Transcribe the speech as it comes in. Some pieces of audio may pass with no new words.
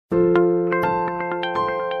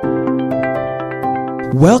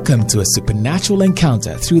Welcome to a supernatural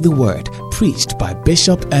encounter through the Word, preached by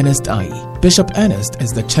Bishop Ernest Ayi. Bishop Ernest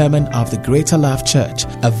is the chairman of the Greater Love Church,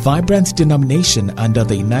 a vibrant denomination under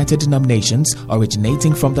the United Denominations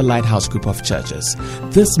originating from the Lighthouse Group of Churches.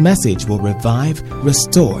 This message will revive,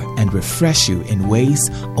 restore, and refresh you in ways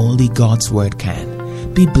only God's Word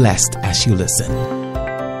can. Be blessed as you listen.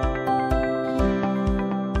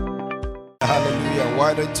 Hallelujah.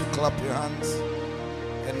 Why don't you clap your hands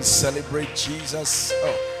and celebrate Jesus?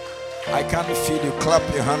 Oh, I can't feel you. Clap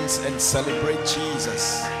your hands and celebrate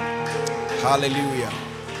Jesus. Hallelujah.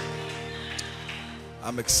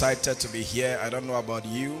 I'm excited to be here. I don't know about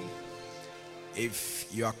you. If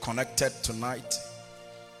you are connected tonight,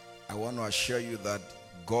 I want to assure you that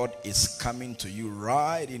God is coming to you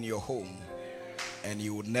right in your home, and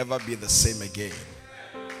you will never be the same again.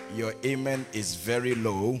 Your amen is very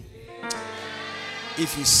low.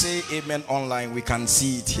 If you say amen online, we can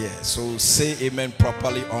see it here. So say amen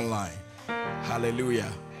properly online. Hallelujah.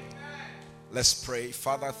 Let's pray.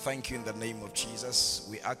 Father, thank you in the name of Jesus.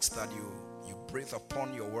 We ask that you breathe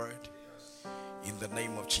upon your word in the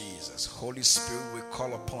name of Jesus. Holy Spirit, we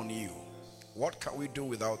call upon you. What can we do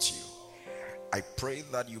without you? I pray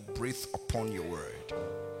that you breathe upon your word.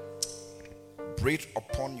 Breathe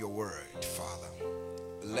upon your word, Father.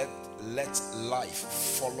 Let life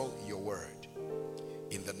follow your word.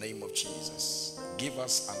 In the name of Jesus, give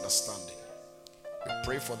us understanding. We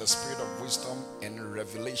pray for the spirit of wisdom and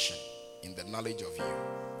revelation in the knowledge of you.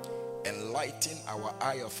 Enlighten our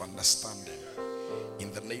eye of understanding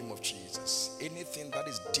in the name of Jesus. Anything that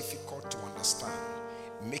is difficult to understand,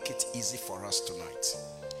 make it easy for us tonight.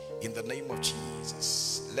 In the name of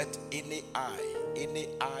Jesus, let any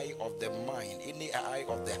eye of the mind, any eye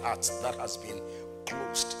of the heart that has been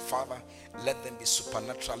closed, Father, let them be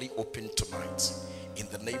supernaturally open tonight. In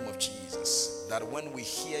the name of Jesus, that when we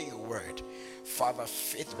hear your word, Father,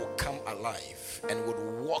 faith will come alive and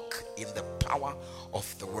would walk in the power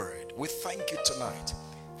of the word. We thank you tonight.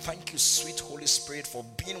 Thank you, sweet Holy Spirit, for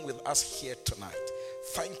being with us here tonight.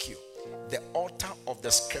 Thank you, the author of the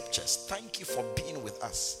scriptures. Thank you for being with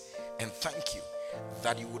us, and thank you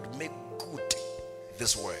that you would make good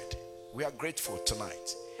this word. We are grateful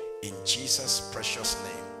tonight in Jesus' precious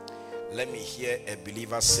name. Let me hear a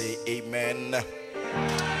believer say amen.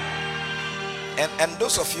 And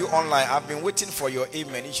those of you online, I've been waiting for your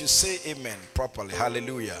amen. You should say amen properly.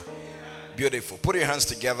 Hallelujah. Beautiful. Put your hands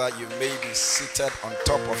together. You may be seated on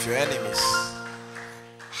top of your enemies.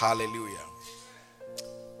 Hallelujah.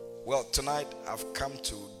 Well, tonight I've come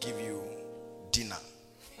to give you dinner.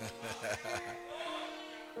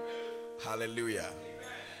 Hallelujah.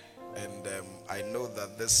 And I know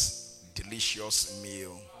that this delicious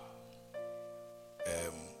meal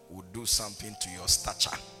will do something to your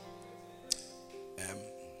stature.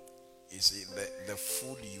 You see, the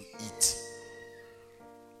food you eat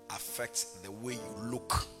affects the way you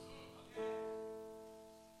look.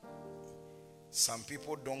 Some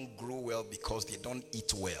people don't grow well because they don't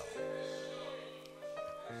eat well.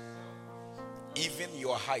 Even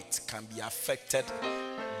your height can be affected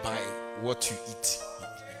by what you eat.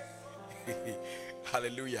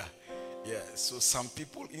 Hallelujah. Yeah, so some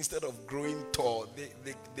people, instead of growing tall,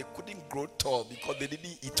 they couldn't grow tall because they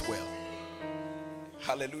didn't eat well.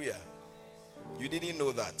 Hallelujah. You didn't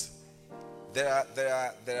know that.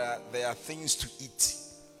 There are things to eat.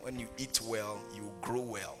 When you eat well, you grow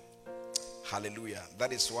well. Hallelujah.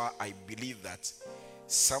 That is why I believe that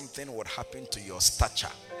something would happen to your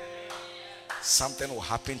stature. Something will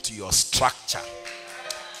happen to your structure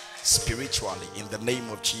spiritually in the name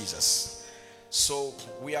of Jesus. So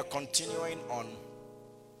we are continuing on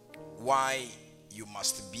why you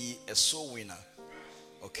must be a soul winner.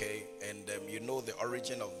 Okay, and you know the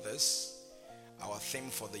origin of this. Our theme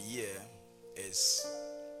for the year is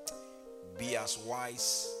be as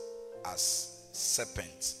wise as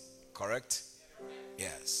serpents. Correct?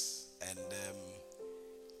 Yes. And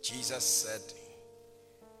Jesus said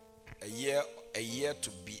a year to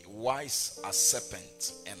be wise as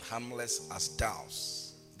serpents and harmless as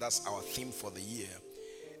doves. That's our theme for the year.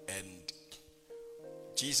 And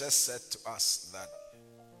Jesus said to us that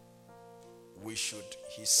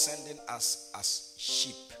he's sending us as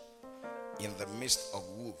sheep in the midst of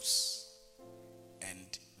wolves.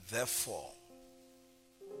 And therefore,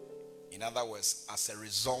 in other words, as a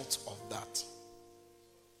result of that,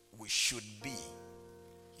 we should be.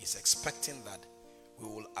 He's expecting that we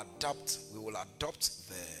will adopt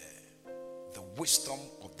the wisdom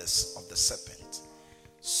of the serpent,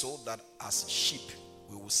 so that as sheep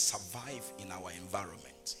we will survive in our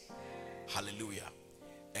environment. Hallelujah.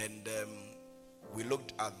 And we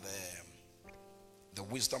looked at the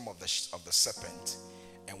wisdom of the serpent.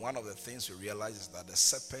 And one of the things we realize is that the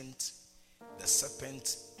serpent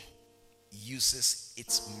uses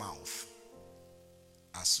its mouth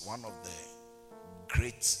as one of the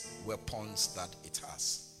great weapons that it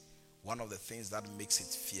has. One of the things that makes it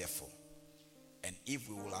fearful. And if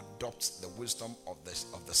we will adopt the wisdom of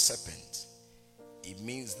the serpent, it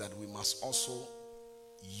means that we must also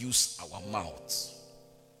use our mouths.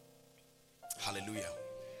 Hallelujah.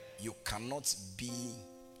 You cannot be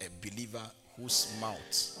a believer whose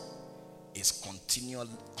mouth is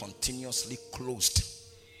continuously closed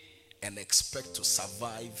and expect to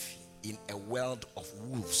survive in a world of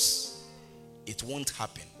wolves. It won't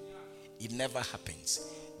happen. It never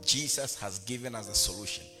happens. Jesus has given us a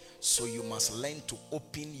solution. So you must learn to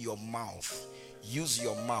open your mouth. Use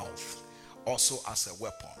your mouth also as a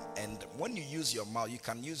weapon. And when you use your mouth, you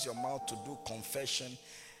can use your mouth to do confession,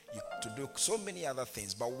 to do so many other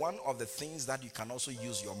things. But one of the things that you can also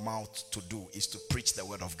use your mouth to do is to preach the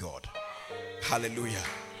word of God. Hallelujah.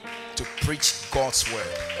 To preach God's word.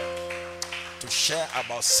 To share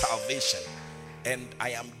about salvation. And I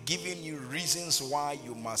am giving you reasons why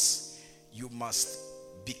you must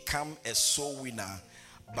become a soul winner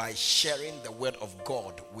by sharing the word of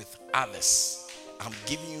God with others. I'm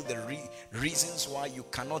giving you the reasons why you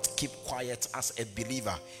cannot keep quiet as a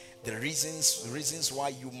believer. The reasons why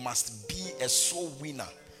you must be a soul winner.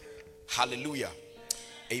 Hallelujah.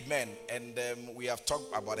 Amen. And we have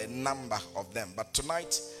talked about a number of them. But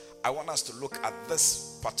tonight, I want us to look at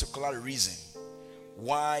this particular reason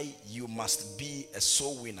why you must be a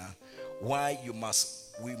soul winner. Why you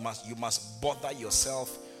must bother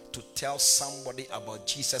yourself to tell somebody about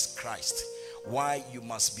Jesus Christ. Why you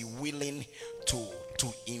must be willing to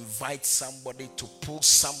invite somebody, to pull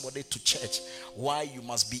somebody to church. Why you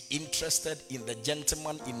must be interested in the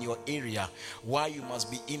gentleman in your area. Why you must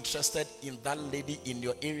be interested in that lady in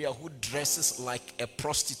your area who dresses like a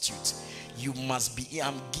prostitute. You must be,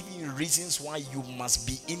 I'm giving you reasons why you must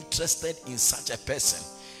be interested in such a person.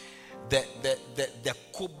 The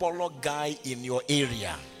Kobolo guy in your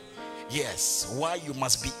area. Yes, why you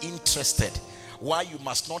must be interested. Why you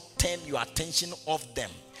must not turn your attention off them.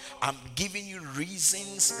 I'm giving you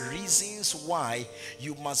reasons why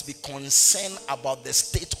you must be concerned about the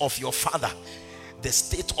state of your father, the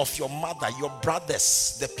state of your mother, your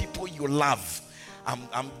brothers, the people you love.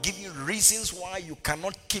 I'm giving you reasons why you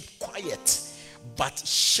cannot keep quiet, but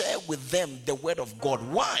share with them the word of God.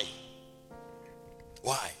 Why?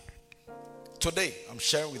 Why? Today, I'm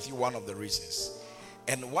sharing with you one of the reasons.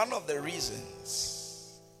 And one of the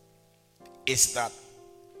reasons is that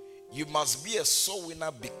you must be a soul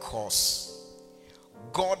winner because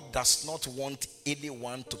God does not want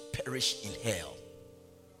anyone to perish in hell.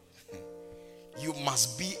 You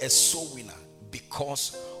must be a soul winner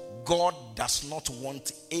because God does not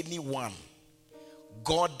want anyone.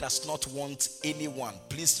 God does not want anyone.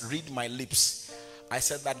 Please read my lips. I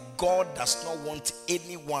said that God does not want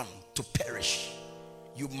anyone to perish.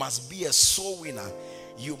 You must be a soul winner.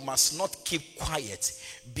 You must not keep quiet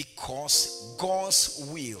because God's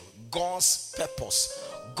will, God's purpose,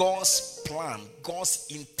 God's plan, God's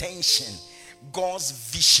intention, God's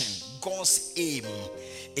vision, God's aim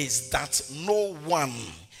is that no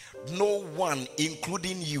one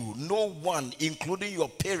including you, no one including your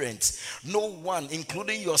parents, no one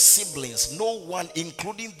including your siblings, no one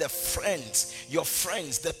including the friends, your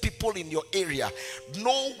friends, the people in your area,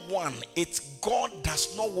 no one, it's God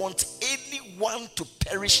does not want anyone to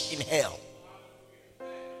perish in hell.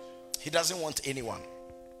 He doesn't want anyone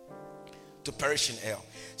to perish in hell.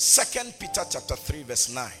 2 Peter chapter 3 verse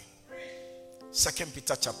 9. 2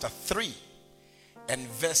 Peter chapter 3 and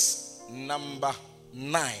verse number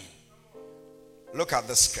 9. Look at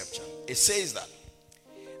the scripture. It says that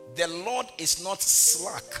the Lord is not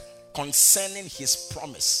slack concerning his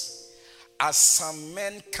promise, as some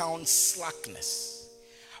men count slackness,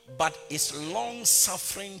 but is long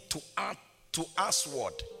suffering to us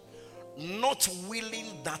what? Not willing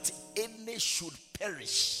that any should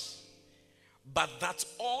perish, but that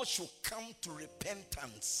all should come to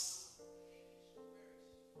repentance.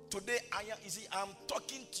 Today, I'm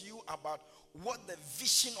talking to you about what the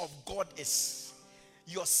vision of God is.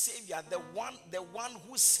 Your Savior, the one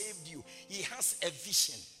who saved you, he has a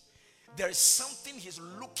vision. There is something he's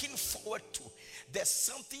looking forward to. There's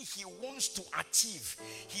something he wants to achieve.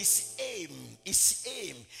 His aim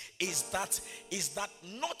is that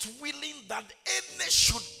not willing that any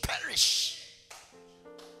should perish.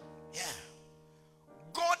 Yeah.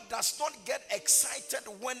 God does not get excited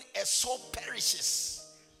when a soul perishes.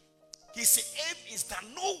 His aim is that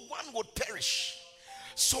no one would perish.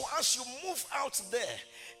 So as you move out there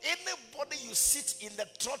Anybody you sit in the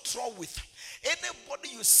trotro with, anybody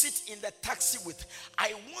you sit in the taxi with,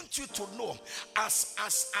 I want you to know, as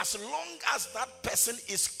long as that person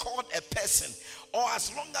is called a person, or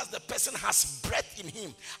as long as the person has breath in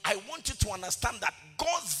him, I want you to understand that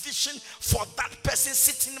God's vision for that person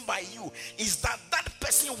sitting by you is that that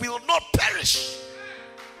person will not perish.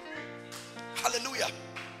 Hallelujah.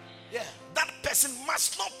 Yeah, that person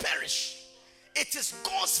must not perish. It is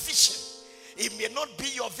God's vision. It may not be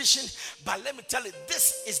your vision, but let me tell you,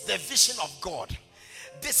 this is the vision of God.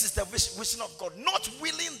 This is the vision of God. Not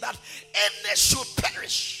willing that any should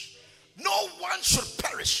perish. No one should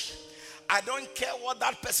perish. I don't care what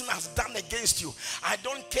that person has done against you. I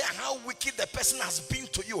don't care how wicked the person has been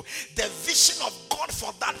to you. The vision of God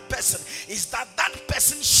for that person is that that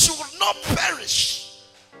person should not perish.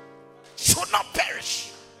 Should not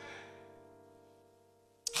perish.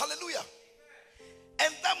 Hallelujah.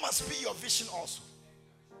 And that must be your vision also.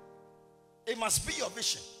 It must be your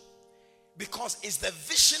vision. Because it's the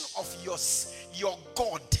vision of your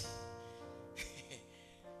God.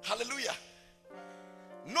 Hallelujah.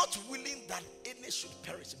 Not willing that any should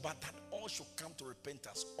perish, but that all should come to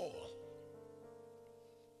repentance. All.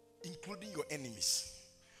 Including your enemies.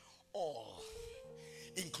 All.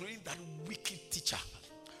 Including that wicked teacher.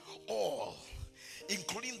 All.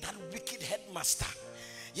 Including that wicked headmaster.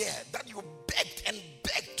 Yeah, that you begged and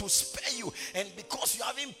begged to spare you, and because you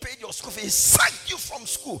haven't paid your school fee, he sacked you from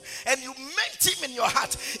school, and you meant him in your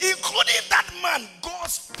heart, including that man.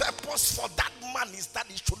 God's purpose for that man is that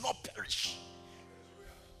he should not perish.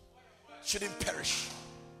 Shouldn't perish.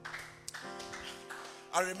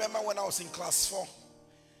 I remember when I was in class 4,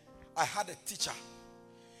 I had a teacher.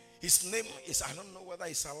 His name is, I don't know whether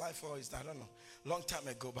he's alive or is, I don't know, long time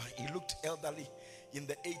ago, but he looked elderly in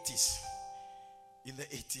the 80s. In the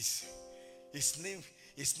 80s, his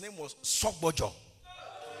name was Sogbojo.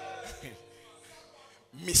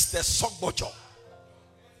 Mr. Sogbojo.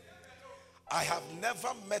 I have never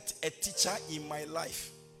met a teacher in my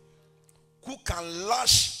life who can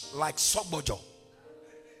lash like Sogbojo.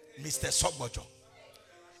 Mr. Sogbojo.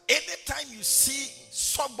 Anytime you see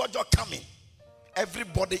Sogbojo coming,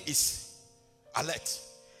 everybody is alert.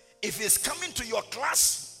 If he's coming to your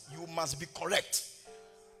class, you must be correct.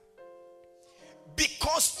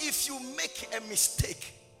 Because if you make a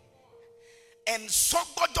mistake and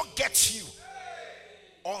Sogbojo gets you,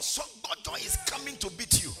 or Sogbojo is coming to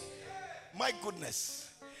beat you, my goodness,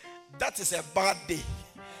 that is a bad day.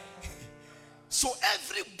 So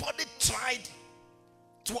everybody tried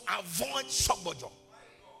to avoid Sogbojo.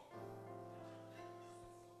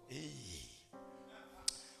 Hey.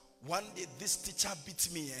 One day this teacher beat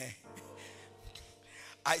me.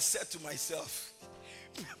 I said to myself,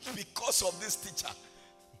 because of this teacher,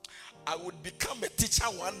 I would become a teacher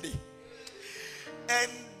one day.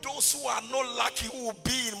 And those who are not lucky who will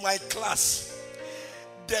be in my class,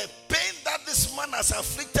 the pain that this man has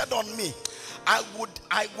afflicted on me, I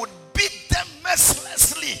would beat them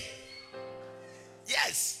mercilessly.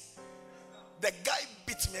 Yes. The guy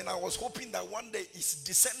beat me, and I was hoping that one day his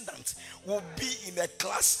descendants will be in the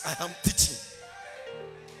class I am teaching.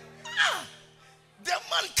 The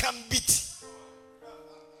man can beat.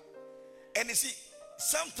 And you see,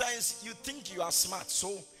 sometimes you think you are smart.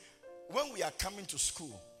 So when we are coming to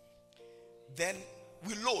school, then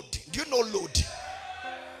we load. Do you know load?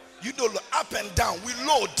 You know, up and down, we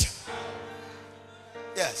load.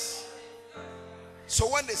 Yes. So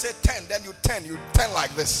when they say 10, then you 10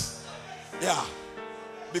 like this. Yeah.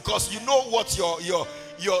 Because you know what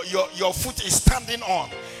your foot is standing on.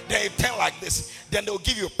 Then you 10 like this. Then they'll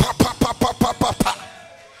give you pa pa pa pa pa pa pa.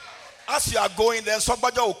 As you are going, then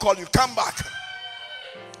somebody will call you, come back.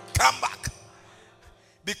 Come back.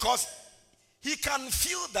 Because he can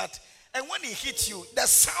feel that, and when he hits you, the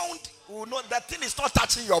sound will not, that thing is not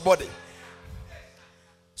touching your body.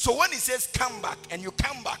 So when he says come back, and you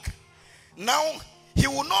come back, now he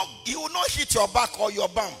will not hit your back or your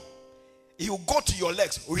bum. He will go to your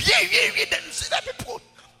legs. Then you see that people.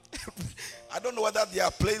 I don't know whether they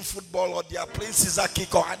are playing football or they are playing scissor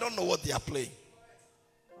kick, or I don't know what they are playing.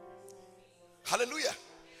 Hallelujah.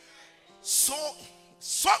 So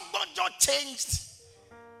Sogbojo changed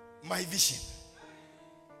my vision.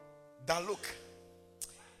 That look,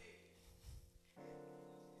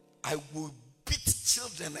 I will beat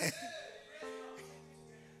children.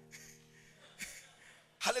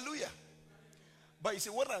 Hallelujah. But you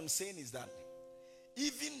see, what I'm saying is that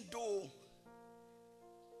even though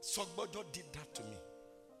Sogbojo did that to me,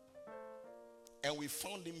 and we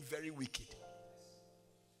found him very wicked,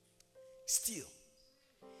 still,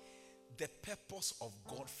 the purpose of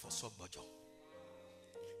God for Sogbojo.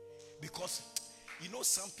 Because You know,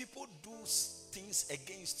 some people do things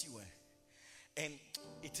against you, and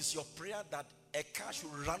it is your prayer that a car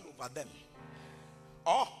should run over them.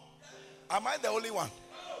 Oh, am I the only one?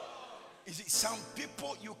 You see, some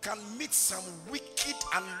people, you can meet some wicked,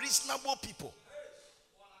 unreasonable people,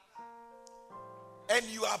 and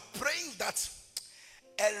you are praying that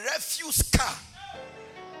a refuse car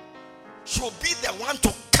should be the one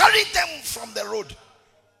to carry them from the road,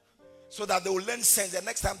 so that they will learn sense. The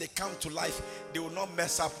next time they come to life, they will not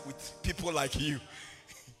mess up with people like you.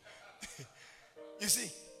 You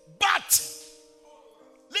see, but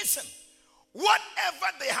listen,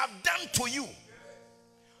 whatever they have done to you,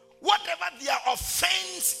 whatever their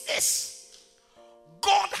offense is,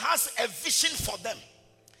 God has a vision for them.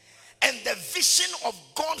 And the vision of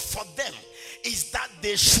God for them is that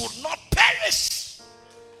they should not perish.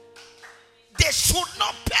 They should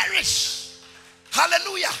not perish.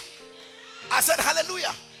 Hallelujah. I said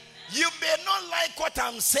hallelujah. You may not like what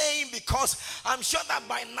I'm saying, because I'm sure that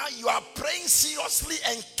by now you are praying seriously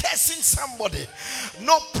and cursing somebody.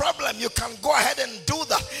 No problem. You can go ahead and do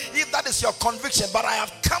that if that is your conviction. But I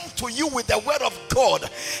have come to you with the word of God.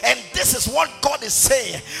 And this is what God is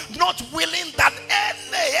saying. Not willing that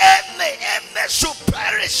any should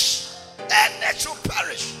perish. Any should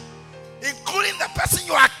perish. Including the person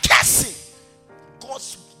you are cursing.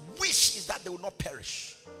 God's wish is that they will not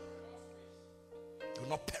perish. They will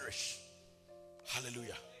not perish.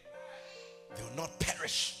 Hallelujah. They will not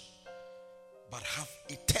perish, but have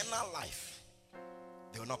eternal life.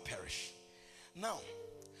 They will not perish. Now,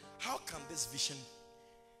 how can this vision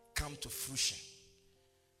come to fruition?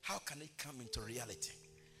 How can it come into reality?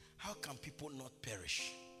 How can people not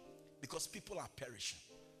perish? Because people are perishing.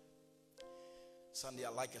 Sunday, I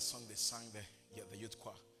like a song they sang the youth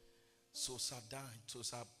choir. Souls are dying,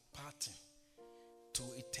 souls are parting to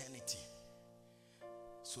eternity.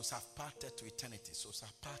 Souls have parted to eternity. Souls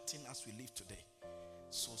are parting as we live today.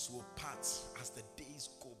 Souls will part as the days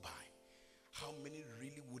go by. How many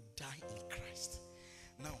really would die in Christ?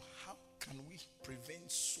 Now, how can we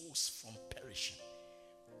prevent souls from perishing?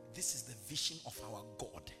 This is the vision of our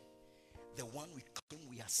God. The one we claim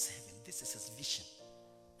we are serving. This is his vision.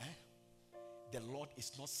 The Lord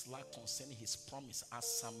is not slack concerning his promise, as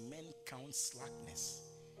some men count slackness,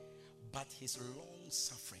 but his long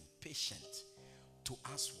suffering, patient to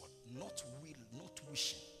us, what? Not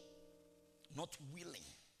wishing, not willing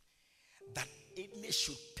that any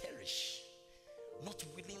should perish. Not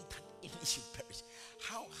willing that any should perish.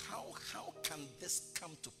 How can this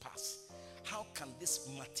come to pass? How can this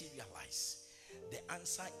materialize? The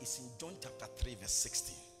answer is in John chapter 3 verse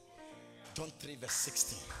 16. John 3 verse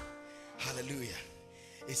 16. Hallelujah.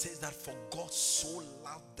 It says that for God so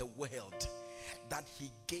loved the world that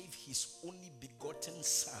he gave his only begotten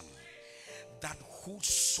son, that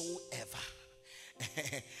whosoever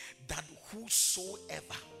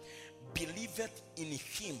believeth in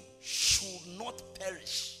him should not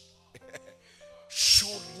perish.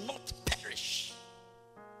 Should not perish.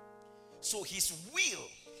 So his will,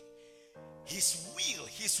 his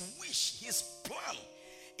wish, his plan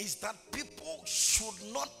is that people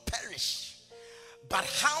should not perish. But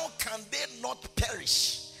how can they not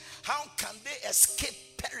perish? How can they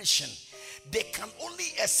escape perishing? They can only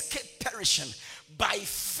escape perishing by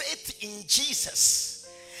faith in Jesus.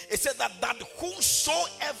 It said that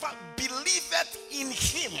whosoever believeth in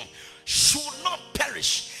him should not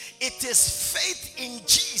perish. It is faith in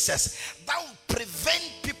Jesus that will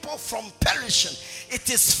prevent people from perishing. It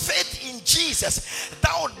is faith in Jesus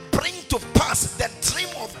that will bring to pass the dream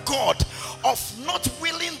of God of not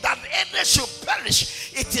willing that any should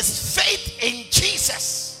perish. It is faith in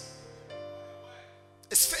Jesus.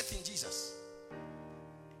 It's faith in Jesus.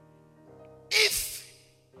 If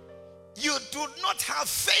you do not have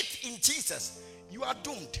faith in Jesus, you are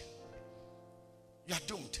doomed. You are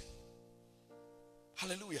doomed.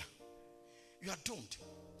 Hallelujah. You are doomed.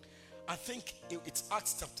 I think it's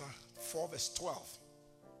Acts chapter 4 verse 12.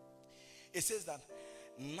 It says that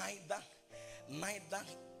neither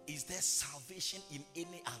is there salvation in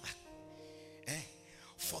any other.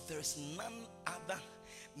 For there is none other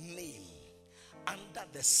name under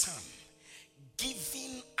the sun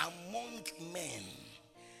given among men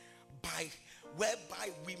whereby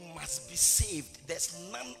we must be saved. There's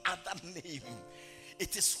none other name.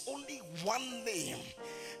 It is only one name,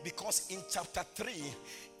 because in chapter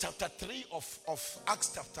 3 of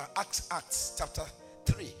Acts chapter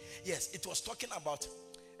 3, yes, it was talking about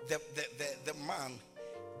the man,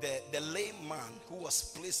 the lame man who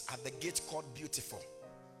was placed at the gate called Beautiful.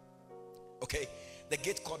 Okay, the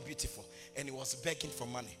gate called Beautiful, and he was begging for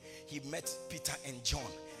money. He met Peter and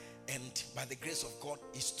John, and by the grace of God,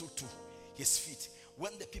 he stood to his feet.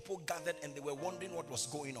 When the people gathered and they were wondering what was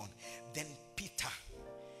going on, then Peter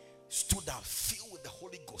stood up, filled with the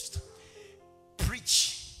Holy Ghost,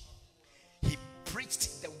 preached. He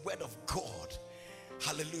preached the word of God.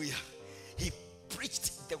 Hallelujah. He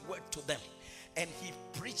preached the word to them, and he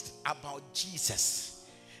preached about Jesus.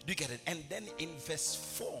 Do you get it? And then in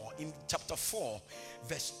verse 4, in chapter 4,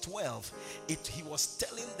 verse 12, he was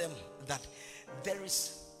telling them that there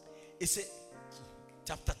is, it's a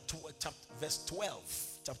verse 12,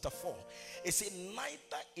 chapter 4. It says,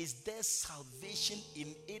 neither is there salvation in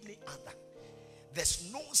any other.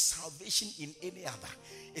 There's no salvation in any other.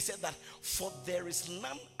 It said that, for there is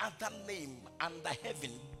none other name under heaven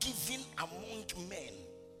given among men.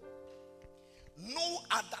 No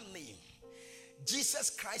other name. Jesus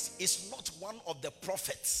Christ is not one of the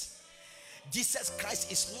prophets. Jesus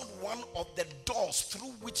Christ is not one of the doors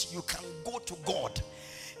through which you can go to God.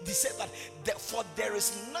 He said that for there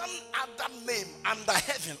is none other name under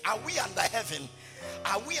heaven. Are we under heaven?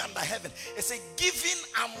 Are we under heaven? It's a given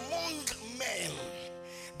among men.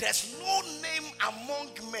 There's no name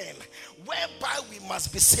among men whereby we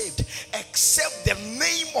must be saved except the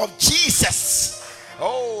name of Jesus.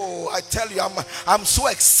 Oh, I tell you, I'm so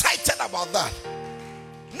excited about that.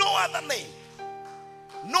 No other name.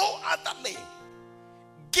 No other name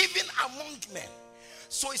given among men.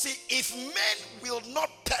 So you see, if men will not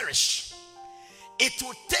perish, it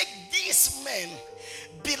will take these men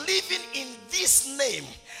believing in this name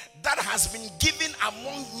that has been given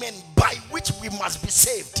among men by which we must be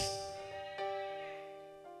saved.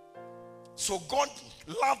 So God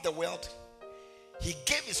loved the world. He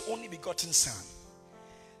gave his only begotten Son,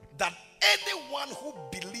 that anyone who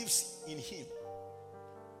believes in him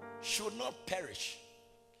should not perish.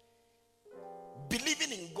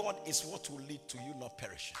 Believing in God is what will lead to you not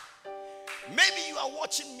perishing. Maybe you are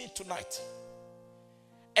watching me tonight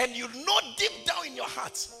and you know deep down in your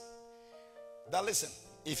heart that, listen,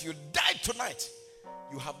 if you die tonight,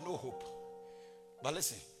 you have no hope. But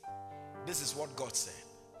listen, this is what God said.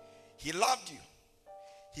 He loved you.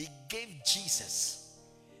 He gave Jesus.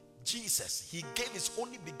 He gave his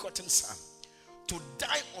only begotten Son to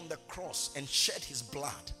die on the cross and shed his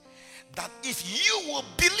blood, that if you will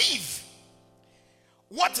believe,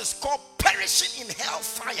 what is called perishing in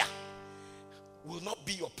hellfire will not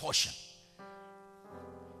be your portion.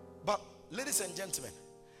 But ladies and gentlemen,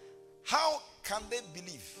 how can they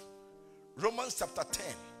believe? Romans chapter 10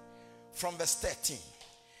 from verse 13,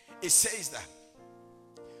 it says that,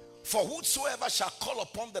 for whosoever shall call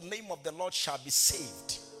upon the name of the Lord shall be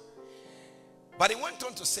saved. But he went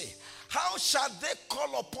on to say, how shall they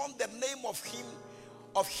call upon the name of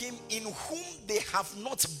him in whom they have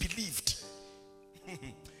not believed?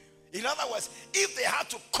 In other words, if they had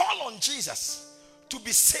to call on Jesus to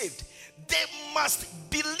be saved, they must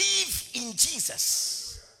believe in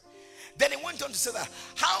Jesus. Then he went on to say that,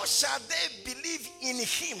 how shall they believe in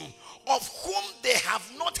him of whom they have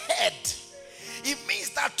not heard? It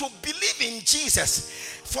means that to believe in Jesus,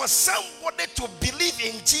 for somebody to believe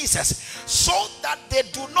in Jesus so that they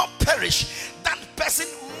do not perish, that person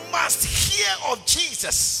must hear of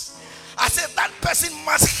Jesus. I said that person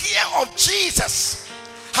must hear of Jesus.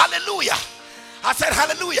 Hallelujah. I said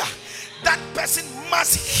hallelujah. That person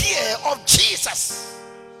must hear of Jesus.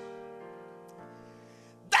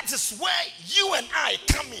 That is where you and I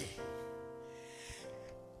come in.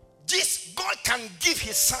 God can give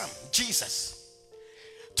his Son, Jesus,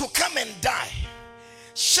 to come and die,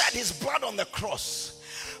 shed his blood on the cross.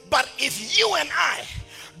 But if you and I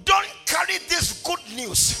don't carry this good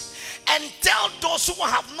news and tell those who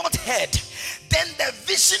have not heard, then the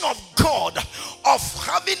vision of God of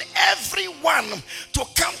having everyone to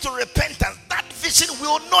come to repentance, that vision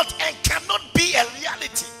will not and cannot be a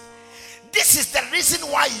reality. This is the reason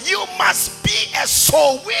why you must be a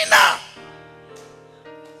soul winner.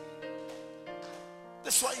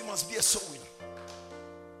 That's why you must be a soul winner.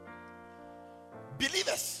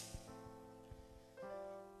 Believers,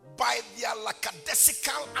 by their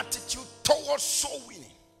lackadaisical attitude towards soul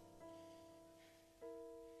winning,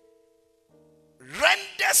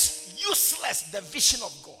 renders useless the vision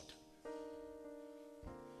of God.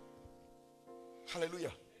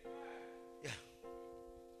 Hallelujah. Yeah.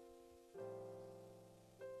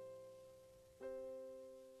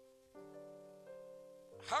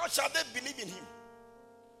 How shall they believe in him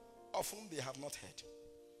of whom they have not heard?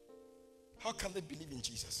 How can they believe in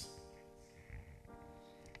Jesus?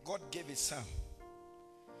 God gave his Son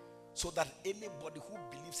so that anybody who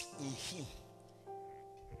believes in him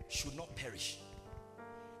should not perish.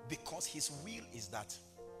 Because his will is that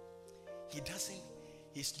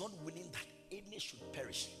he's not willing that any should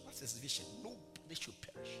perish. That's his vision. Nobody should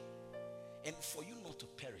perish. And for you not to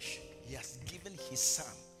perish, he has given his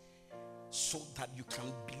son so that you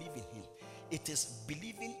can believe in him. It is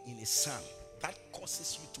believing in his son that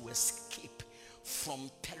causes you to escape from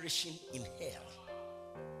perishing in hell.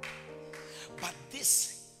 But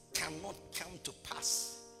this cannot come to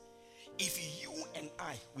pass if you and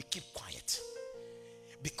I, we keep quiet.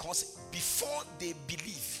 Because before they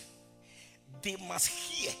believe, they must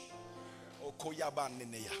hear.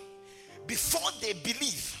 Before they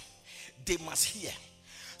believe, they must hear.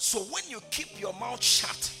 So when you keep your mouth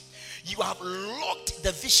shut, you have locked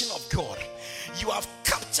the vision of God. You have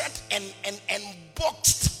captured and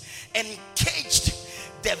boxed and caged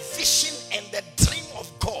the vision and the dream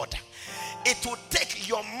of God. It will take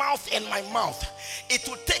your mouth and my mouth. It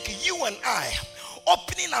will take you and I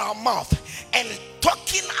opening our mouth and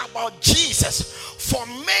talking about Jesus for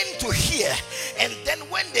men to hear. And then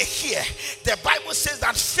when they hear, the Bible says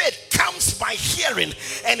that faith comes by hearing,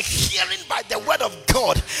 and hearing by the word of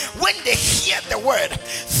God. When they hear the word,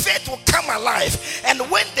 faith will come alive. And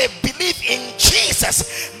when they believe in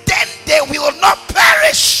Jesus, then they will not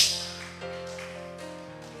perish.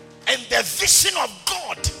 And the vision of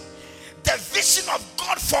God, the vision of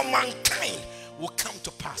God for mankind will come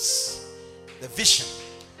to pass. The vision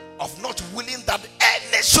of not willing that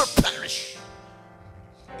any should perish.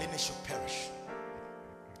 Any should perish.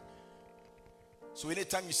 So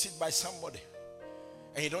anytime you sit by somebody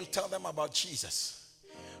and you don't tell them about Jesus,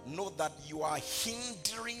 know that you are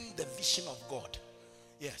hindering the vision of God.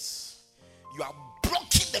 Yes. You are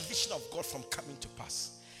blocking the vision of God from coming to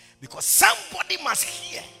pass. Because somebody must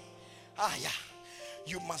hear.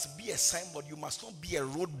 You must be a signboard. You must not be a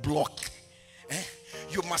roadblock.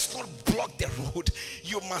 You must not block the road.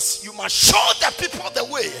 You must show the people the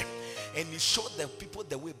way. And you show the people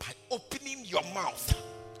the way by opening your mouth.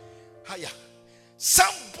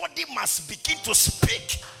 Somebody must begin to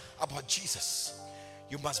speak about Jesus.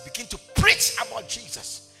 You must begin to preach about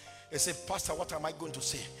Jesus. They say, Pastor, what am I going to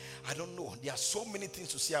say? I don't know. There are so many things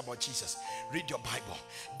to say about Jesus. Read your Bible.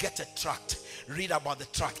 Get a tract. Read about the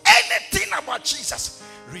tract. Anything about Jesus.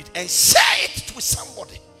 Read and share it to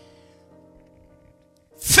somebody.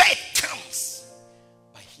 Faith comes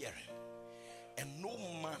by hearing. And no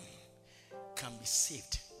man can be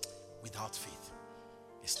saved without faith.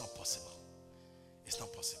 It's not possible. It's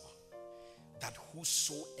not possible. That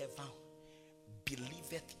whosoever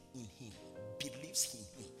believeth in him, believes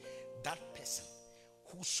in him, that person,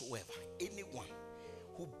 whosoever, anyone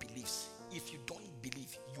who believes, if you don't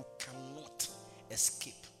believe, you cannot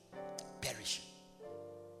escape perishing.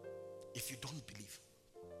 If you don't believe.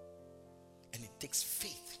 And it takes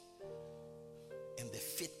faith. And the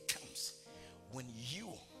faith comes when you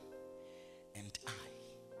and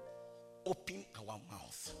I open our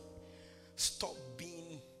mouth. Stop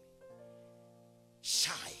being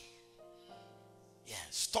shy. Yeah,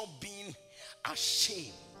 stop being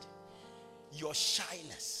ashamed. Your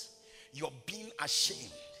shyness, your being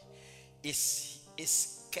ashamed is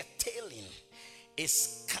curtailing,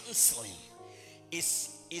 is canceling,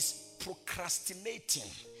 is procrastinating.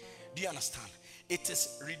 Do you understand? It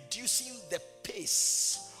is reducing the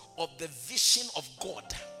pace of the vision of God.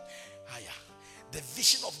 The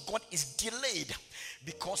vision of God is delayed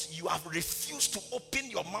because you have refused to open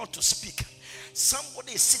your mouth to speak.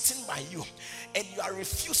 Somebody is sitting by you and you are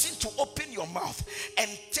refusing to open your mouth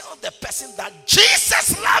and tell the person that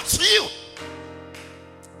Jesus loves you.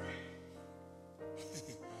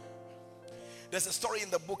 There's a story in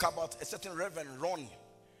the book about a certain Reverend Ron.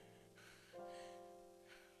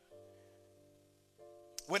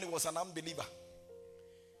 When he was an unbeliever,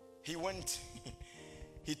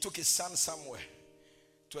 he took his son somewhere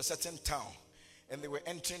to a certain town, and they were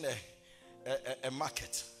entering a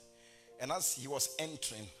market. And as he was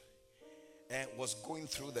entering and was going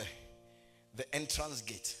through the entrance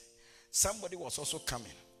gate, somebody was also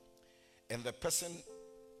coming, and the person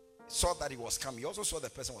saw that he was coming. He also saw the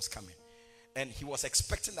person was coming, and he was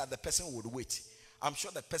expecting that the person would wait. I'm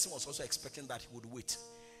sure the person was also expecting that he would wait,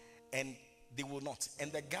 and they will not.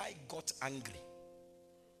 And the guy got angry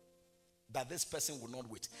that this person would not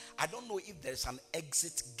wait. I don't know if there's an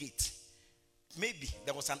exit gate. Maybe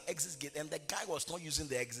there was an exit gate and the guy was not using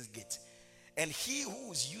the exit gate. And he who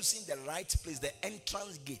was using the right place, the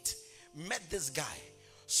entrance gate, met this guy.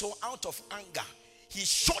 So out of anger, he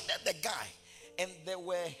shot at the guy, and there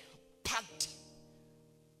were packed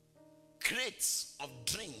crates of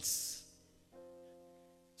drinks.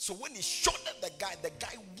 So when he shot at the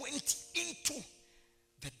guy went into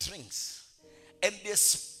the drinks, and they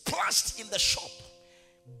splashed in the shop,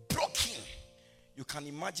 broke him. You can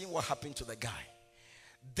imagine what happened to the guy.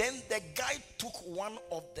 Then the guy took one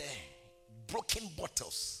of the broken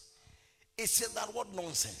bottles, He said that, what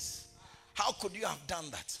nonsense. How could you have done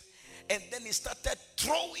that? And then he started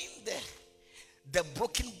throwing the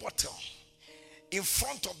broken bottle in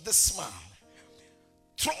front of this man.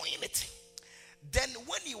 Throwing it. Then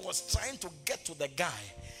when he was trying to get to the guy,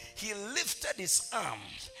 he lifted his arm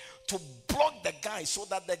to block the guy so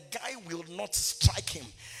that the guy will not strike him.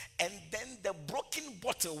 And then the broken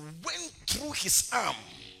bottle went through his arm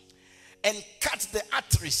and cut the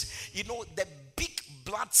arteries. You know, the big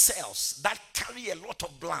blood cells that carry a lot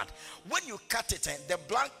of blood. When you cut it,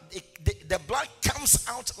 the blood comes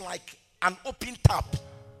out like an open tap.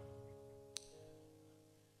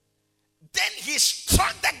 Then he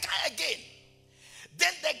struck the guy again.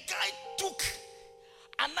 Then the guy took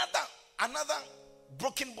another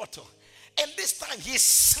broken bottle, and this time he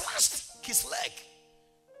slashed his leg.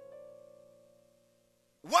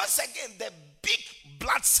 Once again, the big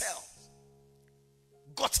blood cell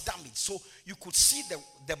got damaged, so you could see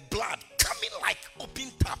the blood coming like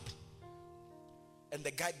open tap. And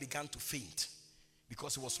the guy began to faint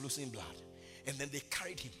because he was losing blood. And then they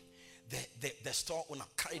carried him. The store owner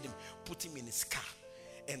carried him, put him in his car,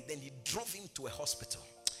 and then he drove him to a hospital.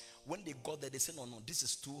 When they got there, they said, no, this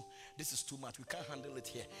is too much. We can't handle it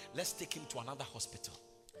here. Let's take him to another hospital.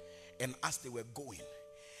 And as they were going,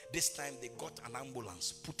 this time they got an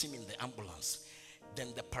ambulance, put him in the ambulance.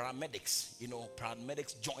 Then the paramedics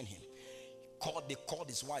joined him. They called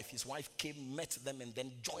his wife. His wife came, met them, and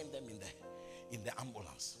then joined them in the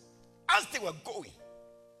ambulance. As they were going,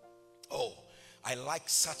 I like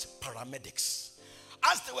such paramedics.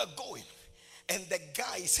 As they were going, and the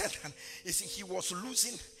guy said, he was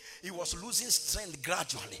losing strength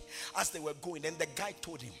gradually as they were going. And the guy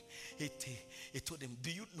told him, he told him, do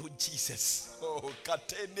you know Jesus?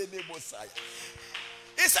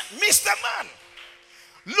 He said, Mr. Man,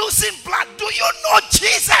 losing blood, do you know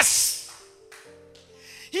Jesus?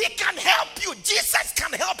 He can help you. Jesus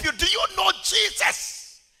can help you. Do you know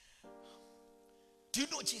Jesus? Do you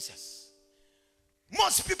know Jesus?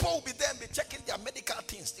 Most people will be there and be checking their medical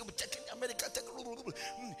things. They'll be checking their medical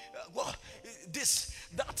this,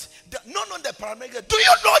 that. No, the paramedic. Do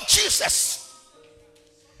you know Jesus?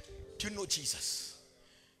 Do you know Jesus?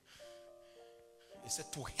 He said,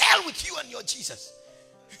 to hell with you and your Jesus.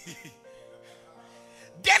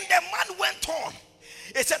 Then the man went on.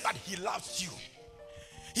 He said that he loves you.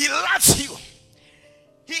 He loves you.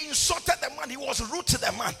 He insulted the man. He was rude to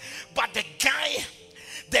the man. But the guy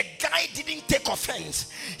didn't take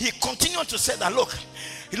offense. He continued to say that, look,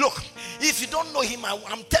 if you don't know him,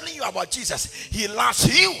 I'm telling you about Jesus. He loves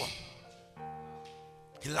you.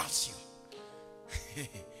 He loves you.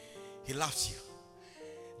 He loves you.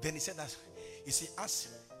 Then he said that, you see, as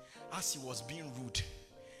he was being rude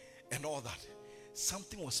and all that,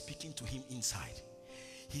 something was speaking to him inside.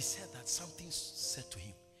 He said that something said to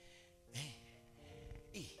him,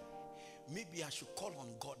 maybe I should call on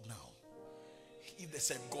God now. If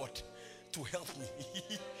there's a God to help me.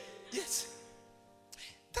 Yes.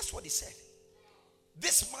 That's what he said.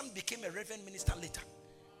 This man became a reverend minister later.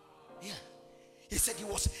 Yeah. He said he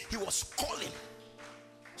was calling.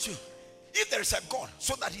 So if there is a God,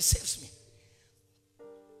 so that he saves me.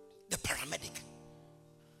 The paramedic.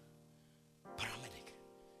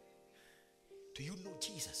 Do you know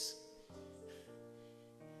Jesus?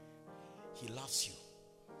 He loves you.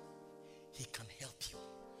 He can help you.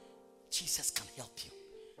 Jesus can help you.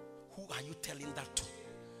 Who are you telling that to?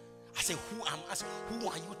 I say, who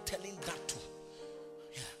are you telling that to?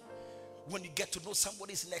 Yeah. When you get to know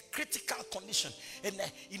somebody is in a critical condition, in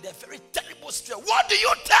a very terrible state, what do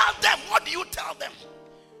you tell them? What do you tell them?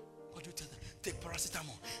 What do you tell them? Take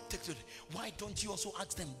paracetamol. Why don't you also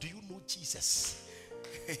ask them, do you know Jesus?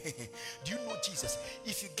 Do you know Jesus?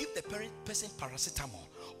 If you give the person paracetamol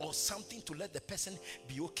or something to let the person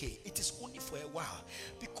be okay, it is only for a while,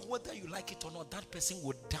 because whether you like it or not, that person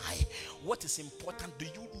would die. What is important, do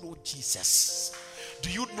you know Jesus? Do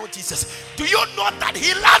you know Jesus? Do you know that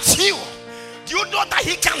he loves you? Do you know that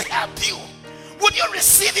he can help you? Would you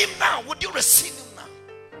receive him now? Would you receive him now?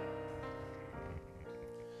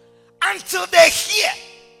 Until they hear,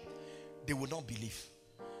 they will not believe.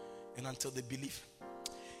 And until they believe,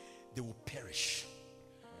 they will perish.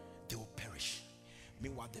 They will perish.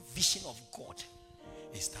 Meanwhile, the vision of God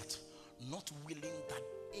is that not willing that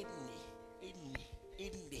any,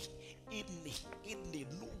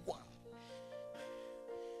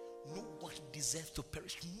 no one deserves to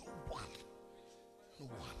perish. No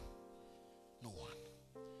one.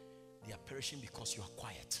 They are perishing because you are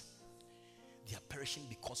quiet. They are perishing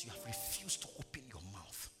because you have refused to open your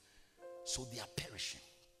mouth. So they are perishing.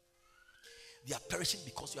 They are perishing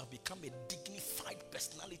because you have become a dignified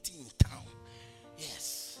personality in town.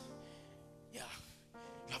 Yes.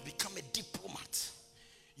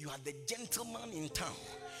 are the gentleman in town.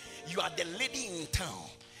 You are the lady in town.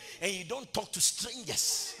 And you don't talk to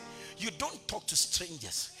strangers. You don't talk to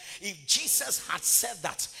strangers. If Jesus had said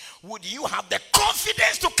that, would you have the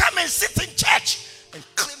confidence to come and sit in church and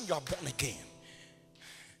claim you are born again?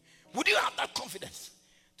 Would you have that confidence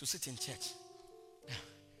to sit in church?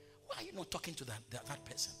 Why are you not talking to that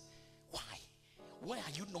person? Why? Why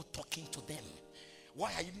are you not talking to them?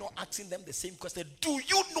 Why are you not asking them the same question? Do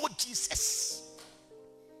you know Jesus?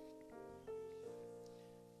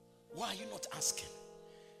 Why are you not asking?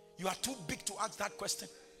 You are too big to ask that question.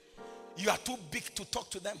 You are too big to talk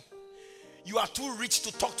to them. You are too rich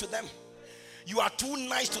to talk to them. You are too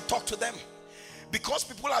nice to talk to them. Because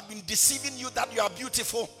people have been deceiving you that you are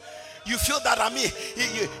beautiful. You feel that a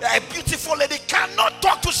beautiful lady cannot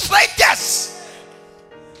talk to strangers.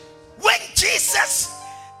 When Jesus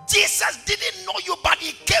didn't know you, but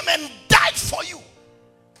he came and died for you.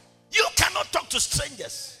 You cannot talk to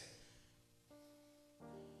strangers.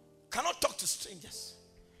 Cannot talk to strangers.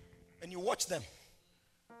 And you watch them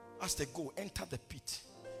as they go, enter the pit,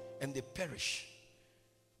 and they perish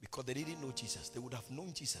because they didn't know Jesus. They would have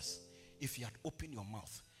known Jesus if you had opened your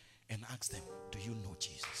mouth and asked them, do you know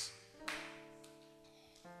Jesus?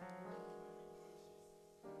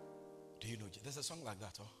 Do you know Jesus? There's a song like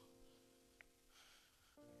that, oh?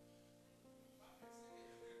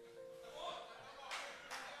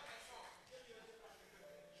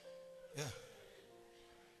 Yeah.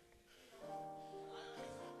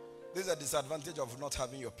 This is a disadvantage of not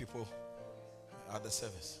having your people at the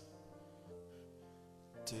service.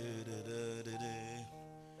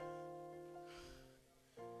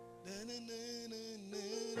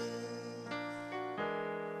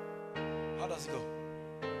 How does it go?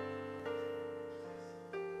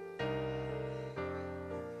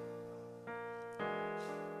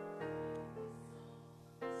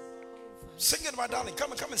 Sing it, my darling.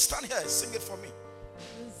 Come and stand here and sing it for me.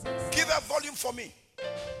 Give a volume for me.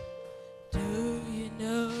 Do you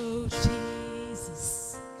know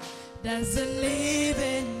Jesus doesn't live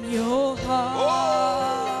in your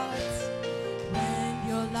heart? When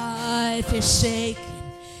your life is shaken,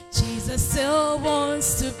 Jesus still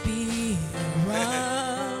wants to be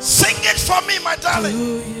around. Sing it for me, my darling.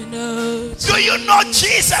 Do you know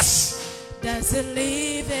Jesus doesn't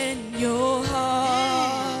live in your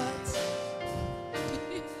heart?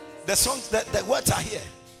 The songs, the words are here.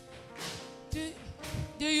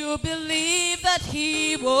 Do you believe that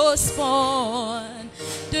he was born?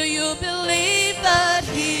 Do you believe that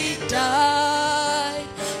he died?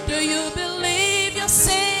 Do you believe your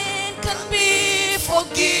sin can be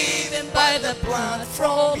forgiven by the blood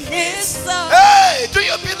from his son? Hey, do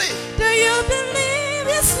you believe? Do you believe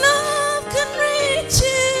his love can reach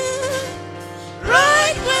you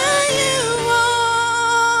right where you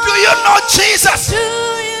are? Do you know Jesus? Do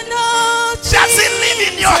you know Jesus? Does he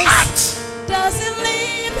live in your heart? Does he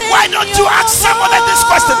live in Why don't you ask someone like this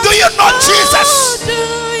question? Do you know Jesus? Do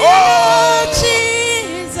you know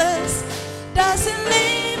Jesus? Does he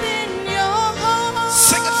live in your heart?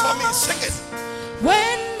 Sing it for me, sing it.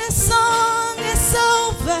 When the song is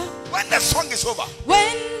over. When the song is over.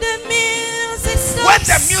 When the music stops. When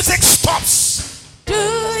the music stops. Do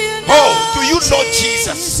you know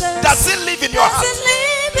Jesus? Does he live in your heart? Does he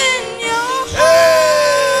live in your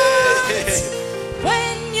heart? Hey.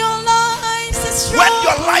 When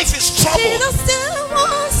your life is troubled,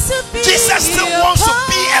 Jesus still wants to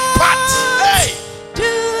be a part. Hey. Do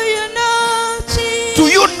you know Jesus? Do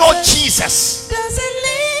you know Jesus? Does he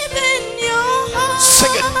live in your heart?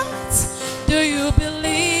 Sing it. Do you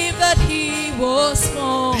believe that he was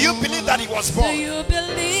born? Do you believe that he was born? Do you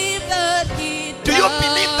believe that he died? Do you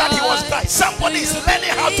believe that he was died? Somebody is learning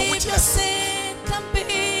how to witness. Sin can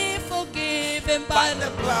be forgiven by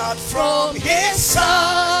the blood from his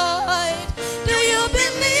side. Do you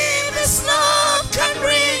believe his love can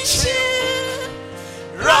reach you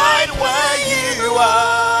right where you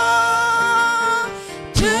are?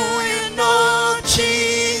 Do you know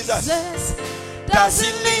Jesus? Does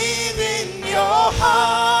he live in your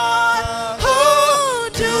heart? Oh,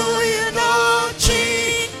 do you know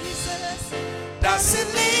Jesus? Does he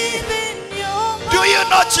live in your heart? Do you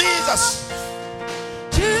know Jesus?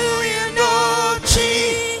 Do you know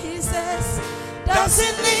Jesus? Does he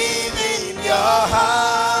live in your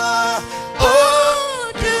heart?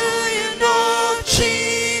 Oh, do you know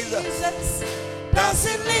Jesus? Does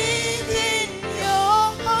he live in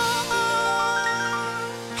your heart?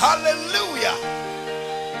 Hallelujah.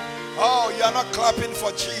 Oh, you are not clapping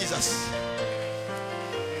for Jesus.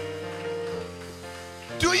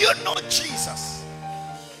 Do you know Jesus?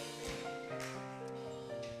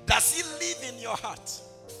 Does he live in your heart?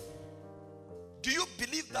 Do you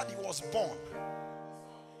believe that he was born?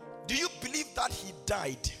 Do you believe that he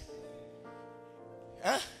died?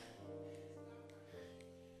 Huh?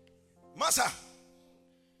 Master,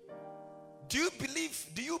 do you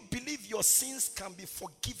believe your sins can be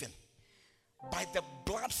forgiven by the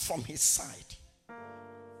blood from his side?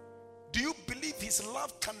 Do you believe his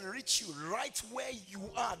love can reach you right where you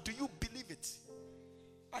are? Do you believe it?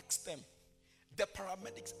 Ask them. The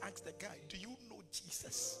paramedics asked the guy, do you know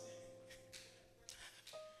Jesus?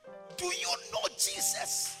 Do you know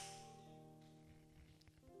Jesus?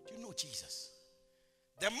 Do you know Jesus?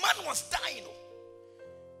 The man was dying.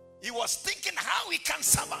 He was thinking how he can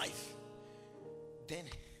survive. Then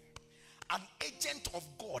an agent of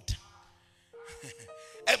God,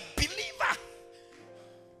 a believer,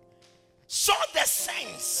 saw the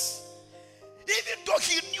signs. Even though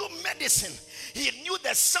he knew medicine, he knew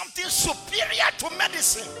there's something superior to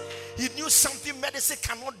medicine. He knew something medicine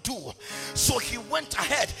cannot do. So he went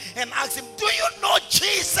ahead and asked him, do you know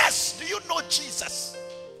Jesus? Do you know Jesus?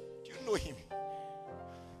 Do you know him?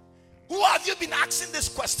 Who have you been asking this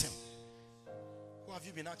question? Who have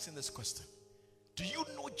you been asking this question? Do you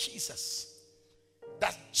know Jesus?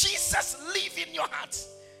 Does Jesus live in your heart?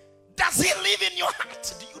 Does he live in your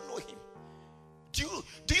heart? Do you know him?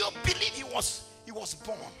 Do you believe he was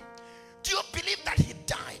born? Do you believe that he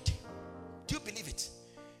died? Do you believe it?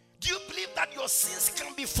 Do you believe that your sins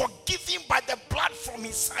can be forgiven by the blood from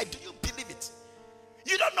his side? Do you believe it?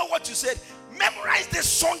 You don't know what you said. Memorize this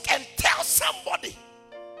song and tell somebody.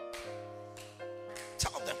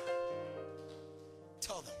 Tell them.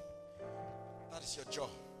 Tell them. That is your job.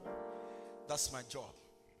 That's my job.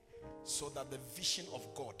 So that the vision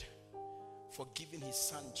of God for giving his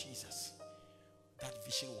son Jesus, that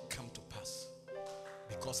vision will come to pass.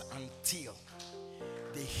 Because until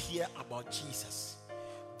they hear about Jesus,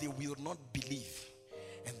 they will not believe.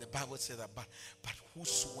 And the Bible says that, but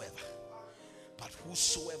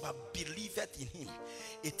whosoever believeth in him,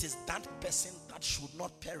 it is that person that should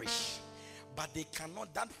not perish. But they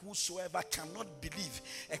cannot, that whosoever cannot believe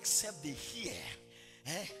except they hear.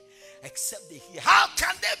 Except they hear. How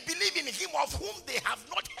can they believe in him of whom they have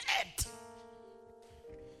not heard?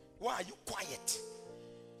 Why are you quiet?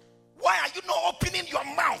 Why are you not opening your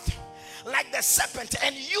mouth like the serpent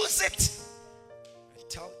and use it? And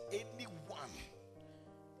tell anyone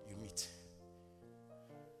you meet.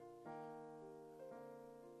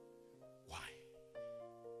 Why?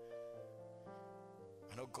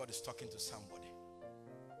 I know God is talking to somebody.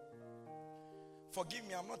 Forgive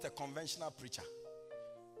me, I'm not a conventional preacher.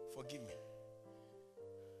 Forgive me.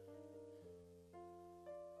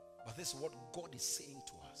 But this is what God is saying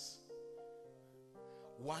to us.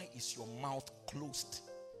 Why is your mouth closed?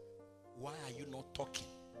 Why are you not talking?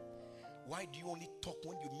 Why do you only talk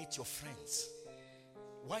when you meet your friends?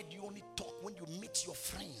 Why do you only talk when you meet your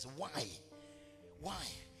friends? Why? Why?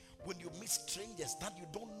 When you meet strangers that you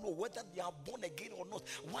don't know whether they are born again or not,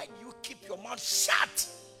 why do you keep your mouth shut?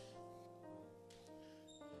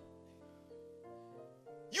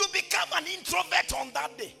 You become an introvert on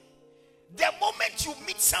that day. The moment you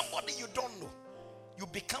meet somebody you don't know, you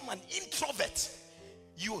become an introvert.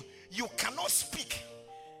 You cannot speak.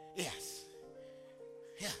 Yes.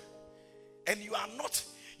 Yeah. And you are not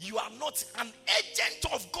an agent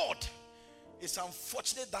of God. It's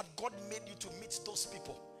unfortunate that God made you to meet those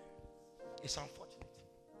people. It's unfortunate.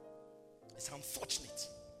 It's unfortunate.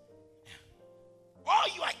 Yeah. All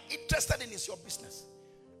you are interested in is your business.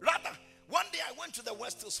 Rather, one day I went to the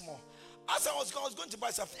West Hills Mall. As I was going to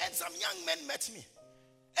buy something, and some young men met me.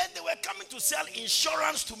 And they were coming to sell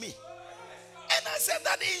insurance to me. And I said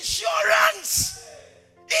that insurance.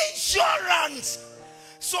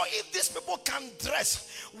 So if these people can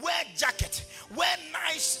dress, wear jacket, wear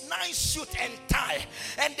nice suit and tie,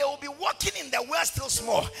 and they will be walking in the West Hills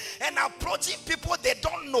Mall and approaching people they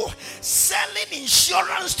don't know, selling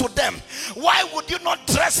insurance to them, why would you not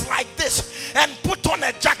dress like this and put on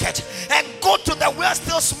a jacket and go to the West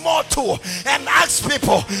Hills Mall too and ask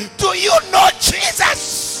people, do you know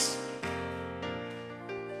Jesus?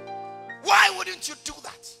 Why wouldn't you do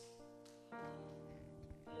that?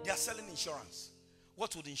 They are selling insurance.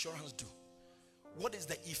 What would insurance do? What is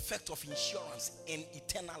the effect of insurance in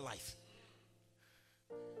eternal life?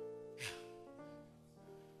 Yeah.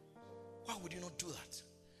 Why would you not do that?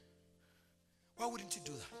 Why wouldn't you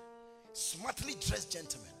do that? Smartly dressed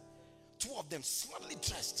gentlemen. Two of them smartly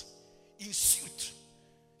dressed in suit.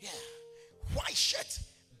 Yeah. White shirt.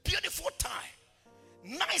 Beautiful tie.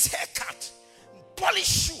 Nice haircut.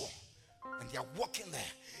 Polished shoe. And they are walking there.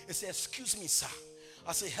 They say, excuse me, sir.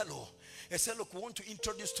 I say, hello. I said, look, we want to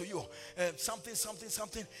introduce to you something,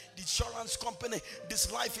 the insurance company,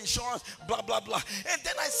 this life insurance, blah, blah, blah. And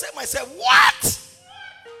then I said myself, what?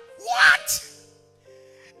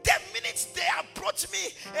 The minute they approached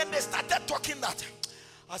me and they started talking that,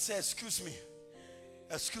 I said, excuse me.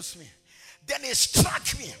 Then it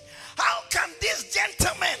struck me. How can these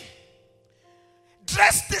gentlemen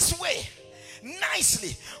dress this way?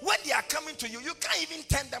 Nicely, when they are coming to you, you can't even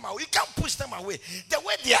turn them away. You can't push them away. The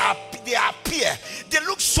way they appear, they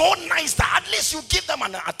look so nice that at least you give them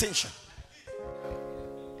an attention.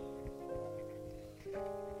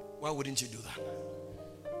 Why wouldn't you do that?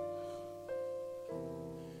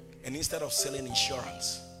 And instead of selling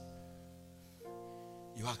insurance,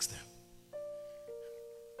 you ask them,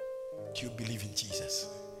 do you believe in Jesus?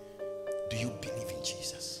 Do you believe in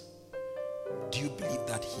Jesus? Do you believe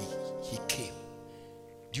that he came?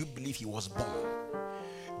 Do you believe he was born?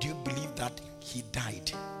 Do you believe that he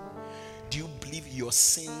died? Do you believe your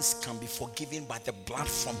sins can be forgiven by the blood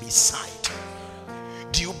from his side?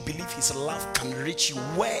 Do you believe his love can reach you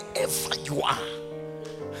wherever you are?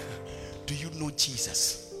 Do you know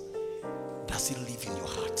Jesus? Does he live in your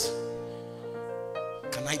heart?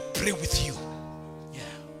 Can I pray with you?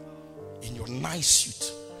 Yeah. In your nice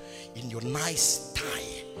suit, in your nice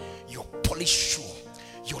tie, your polished shoe,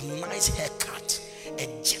 your nice haircut, a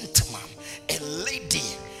gentleman, a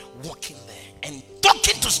lady walking there and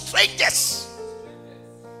talking to strangers.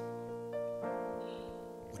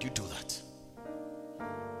 Would you do that?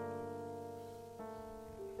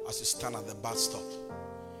 As you stand at the bus stop,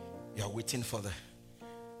 you are waiting for the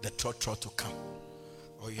trotro to come,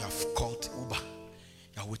 or you have called Uber,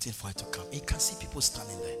 you are waiting for it to come. You can see people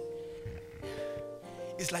standing there.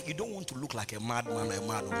 It's like you don't want to look like a madman or a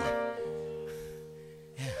mad woman.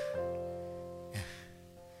 Yeah.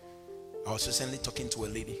 I was recently talking to a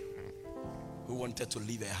lady who wanted to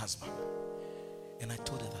leave her husband, and I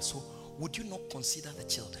told her that, so would you not consider the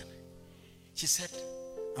children? She said,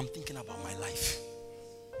 I'm thinking about my life.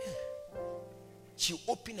 Yeah. She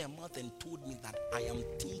opened her mouth and told me that I am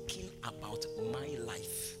thinking about my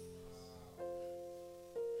life.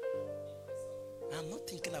 I'm not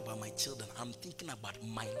thinking about my children. I'm thinking about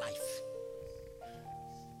my life.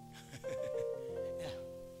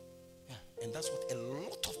 Yeah. And that's what a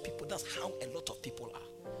lot of people, that's how a lot of people are.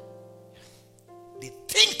 They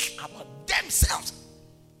think about themselves.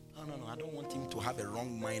 No, I don't want him to have a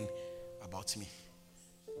wrong mind about me.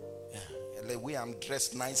 Yeah. The way I'm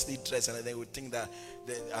dressed, nicely dressed, and they would think that,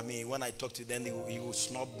 when I talk to them, he will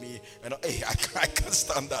snub me. And hey, I can't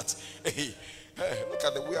stand that. Hey, look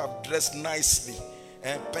at the way I'm dressed nicely.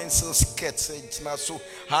 And pencil skirts, it's not so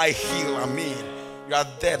high heel. You are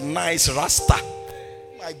there, nice rasta.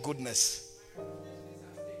 My goodness.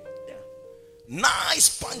 Yeah. Nice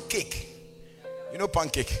pancake. You know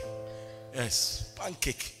pancake? Yes,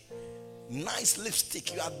 pancake. Nice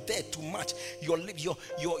lipstick. You are there to match your lip,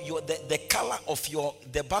 the color of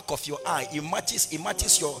the back of your eye. It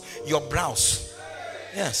matches your brows.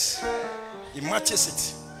 Yes, it matches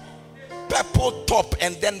it. Purple top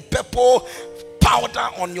and then purple powder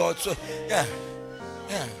on your.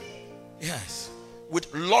 Yes, with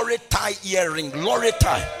Loretta earring.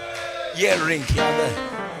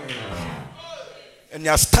 And you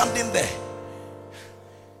are standing there.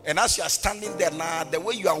 And as you are standing there now, the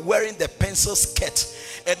way you are wearing the pencil skirt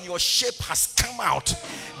and your shape has come out,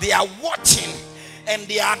 they are watching and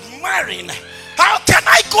they are admiring. How can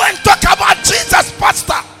I go and talk about Jesus,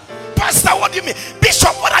 Pastor? Pastor, what do you mean?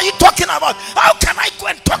 Bishop, what are you talking about? How can I go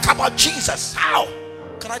and talk about Jesus? How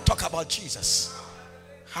can I talk about Jesus?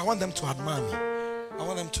 I want them to admire me. I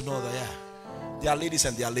want them to know that, they are ladies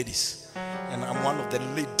and they are ladies. And I'm one of the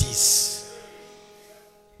ladies.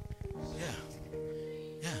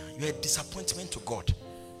 You're a disappointment to God.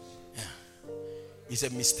 Yeah. It's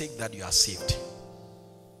a mistake that you are saved.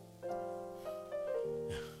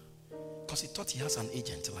 Yeah. Because he thought he has an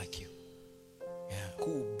agent like you. Yeah.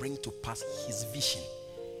 Who will bring to pass his vision.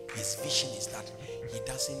 His vision is that he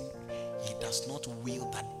does not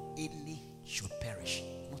will that any should perish.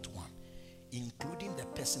 Not one. Including the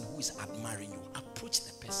person who is admiring you. Approach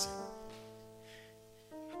the person.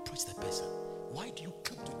 Approach the person. Why do you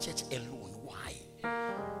come to church alone? Why?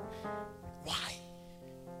 Why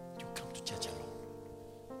do you come to church alone?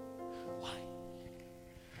 Why?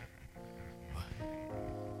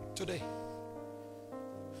 Today,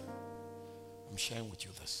 I'm sharing with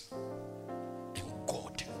you this. And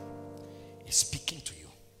God is speaking to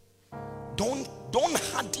you. Don't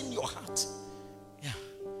harden your heart. Yeah.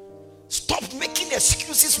 Stop making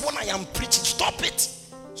excuses when I am preaching. Stop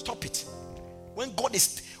it. When God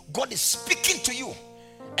is speaking to you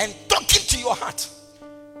and talking to your heart,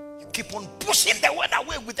 keep on pushing the word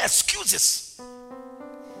away with excuses.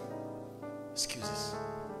 Excuses.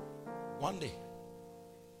 One day,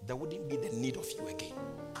 there wouldn't be the need of you again.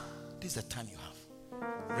 This is the time you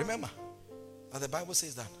have. Remember that the Bible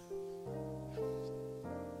says that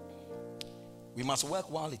we must work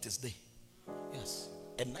while it is day. Yes.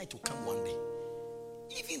 A night will come one day.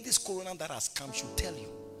 Even this corona that has come should tell you.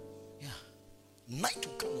 Yeah. Night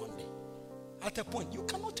will come one day. At a point, you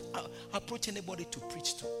cannot approach anybody to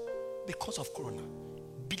preach to because of corona.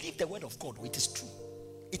 Believe the word of God. It is true.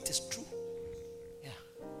 It is true. Yeah.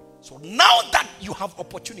 So now that you have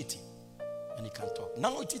opportunity and you can talk.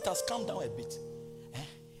 Now it has come down a bit.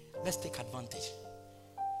 Let's take advantage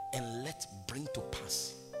and let's bring to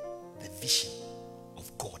pass the vision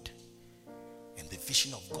of God. And the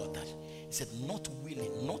vision of God that he said, not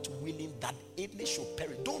willing that any should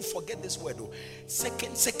perish. Don't forget this word though.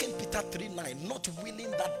 Second Peter 3:9. Not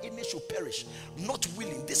willing that any should perish. Not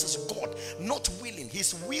willing. This is God. Not willing.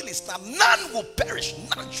 His will is that none will perish.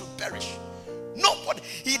 None should perish. Nobody.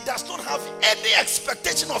 He does not have any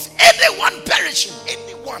expectation of anyone perishing.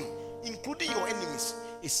 Anyone, including your enemies.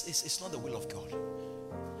 It's not the will of God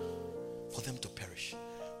for them to perish.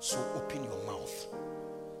 So open your mouth.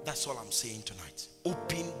 That's all I'm saying tonight.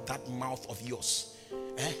 Open that mouth of yours,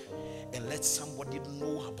 and let somebody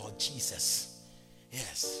know about Jesus.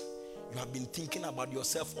 Yes. You have been thinking about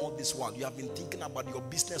yourself all this while. You have been thinking about your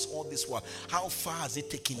business all this while. How far has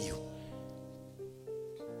it taken you?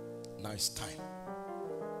 Now it's time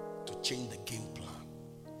to change the game plan.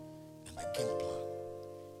 And the game plan,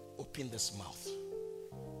 open this mouth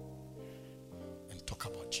and talk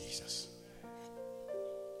about Jesus.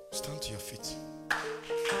 Stand to your feet.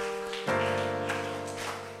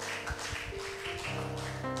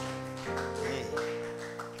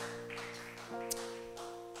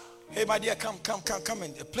 Hey, my dear, come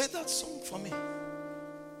and play that song for me.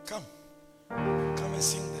 Come and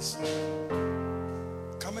sing this.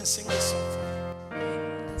 Come and sing this song for me.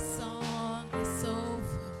 The song is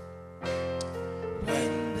over.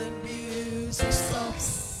 When the music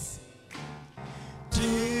stops, do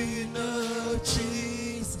you know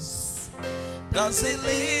Jesus? Does he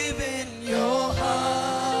live in your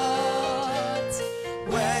heart?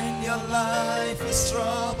 When your life is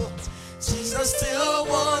troubled, Jesus still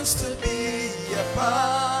wants to be a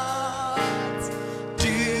part. Do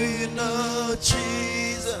you know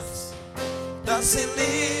Jesus? Does he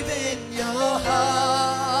live in your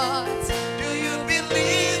heart? Do you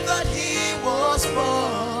believe that he was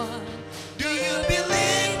born? Do you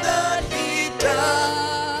believe that he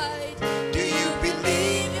died? Do you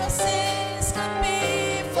believe your sins can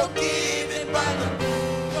be forgiven by the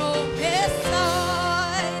blood from his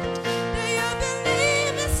side? Do you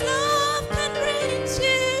believe his love can reach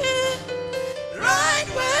you right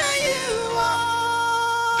where you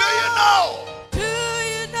are? Do you know? Do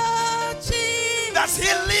you know Jesus? Does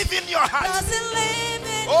he live in your heart? Does he live in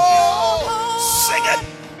Oh, your heart? sing it.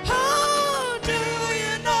 Oh, do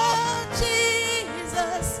you know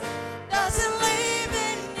Jesus? Does he live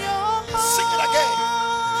in your heart? Sing it again.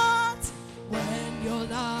 When your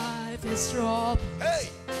life is troubled, Hey,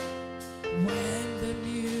 when the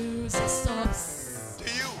music stops,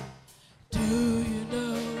 do you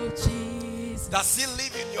know Jesus? does he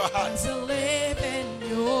live in your heart? Does he live in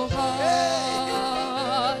your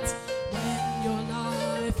heart? When your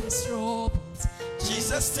life is troubled,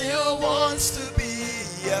 Jesus still wants to be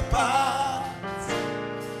a part.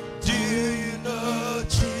 Do you know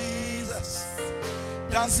Jesus?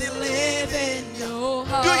 Does he live in your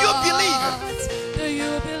heart? Do you believe? Do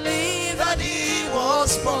you believe that he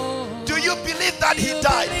was born? Do you believe that he Do you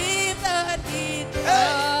died? believe that he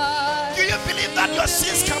died? Do you believe that your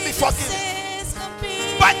sins can be Believe your forgiven sins can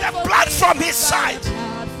be by the blood from his forgiven side? by the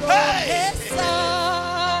blood from Hey. his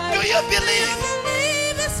side. Do you believe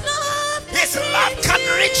believe his love can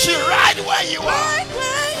reach you right where you are? right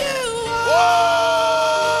where you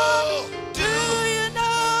are? Oh, Do you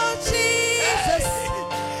know Jesus?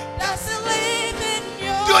 Does he live in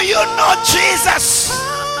your do you know Jesus? Oh,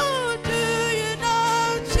 do you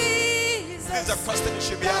know Jesus? This is a question you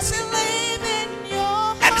should be Does he asking. live in your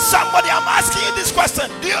heart? And somebody, I'm asking you this question.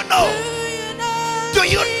 Do you know? Do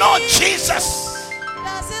you know Jesus?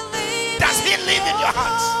 Does he live in your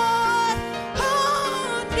heart?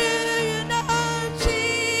 Oh, do you know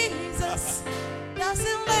Jesus? Does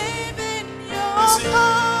he live in your Listen,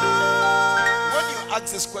 heart? when you ask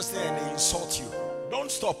this question and they insult you,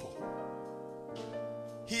 don't stop.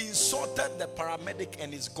 He insulted the paramedic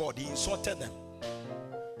and his God. He insulted them.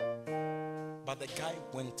 But the guy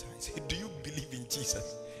went and said, do you believe in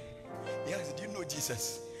Jesus? He asked, do you know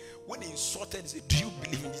Jesus? When he insulted, he said, do you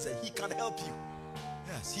believe in Jesus? He can help you.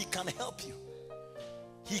 Yes, he can help you.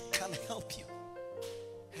 He can help you.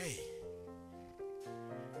 Hey,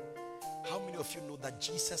 how many of you know that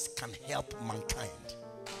Jesus can help mankind?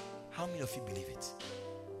 How many of you believe it?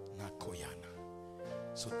 Nakoyana.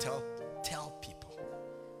 So tell people,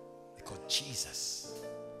 because Jesus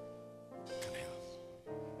can help.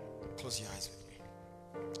 Close your eyes with me.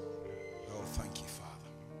 Oh, thank you, Father.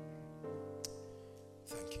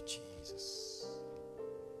 Thank you, Jesus.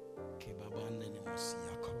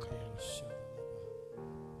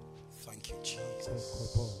 Thank you,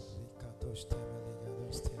 Jesus.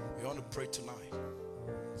 We want to pray tonight.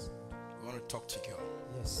 We want to talk to God.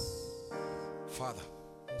 Yes. Father,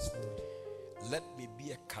 Yes, Lord. let me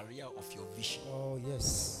be a carrier of your vision. Oh,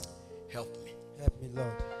 yes. Help me. Help me,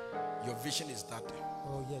 Lord. Your vision is that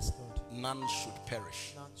Oh, yes, Lord. none should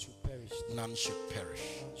perish. None should perish. None should perish.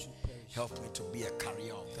 None should perish. Help me to be a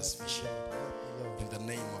carrier of this Help me, vision. Lord. Help me, Lord. In the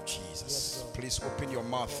name of Jesus. Yes, Lord. Please open your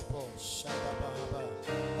mouth.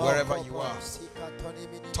 Wherever you are,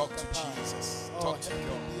 talk to Jesus. Talk to help me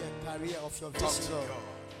God. be a carrier of your Talk to vision, Lord. God.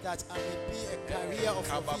 That I may be a carrier of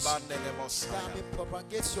your vision. That I may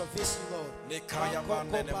propagate your vision, Lord. A carrier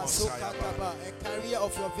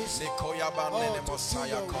of your vision. Oh, to do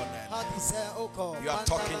your will. Heart desire, oh God. You are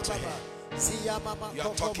talking to him. You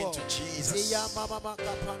are talking to Jesus.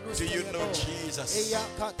 Do you know Jesus?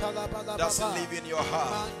 Does he live in your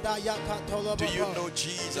heart? Do you know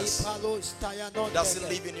Jesus? Does he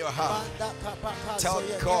live in your heart? Tell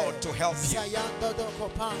God to help you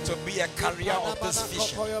to be a carrier of this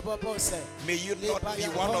vision. May you not be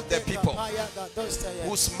one of the people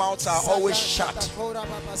whose mouths are always shut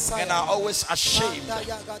and are always ashamed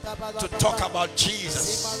to talk about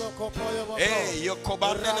Jesus. Hey,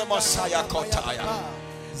 Yokobanene Messiah Kotaya.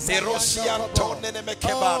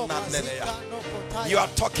 You are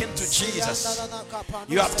talking to Jesus.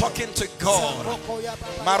 You are talking to God.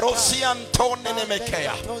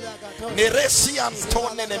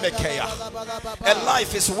 A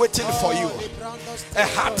life is waiting for you. A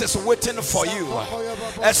heart is waiting for you.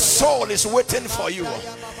 A soul is waiting for you.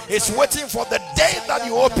 It's waiting for the day that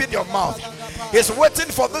you open your mouth. It's waiting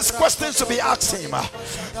for these questions to be asked him.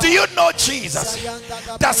 Do you know Jesus?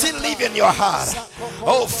 Does he live in your heart?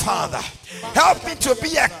 Oh Father, help me to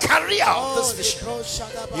be a carrier of this vision.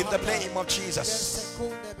 In the name of Jesus.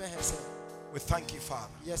 We thank you,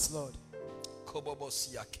 Father. Yes, Lord.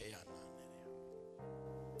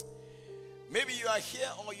 Maybe you are here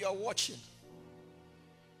or you are watching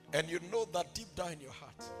and you know that deep down in your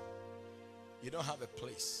heart you don't have a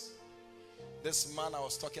place. This man I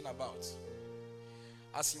was talking about,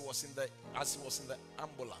 as he was in the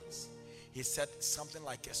ambulance, he said something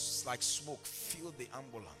like smoke filled the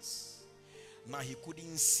ambulance. Now he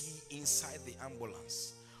couldn't see inside the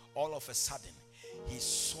ambulance. All of a sudden he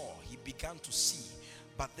began to see,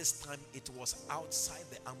 but this time it was outside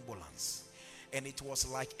the ambulance, and it was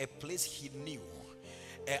like a place he knew,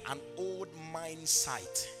 an old mine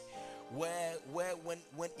site where when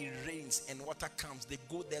it rains and water comes, they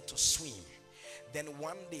go there to swim. Then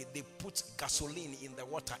one day they put gasoline in the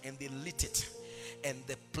water and they lit it, and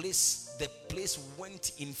the place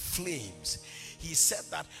went in flames. He said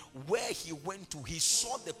that where he went to, he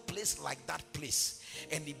saw the place like that place,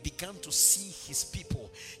 and he began to see his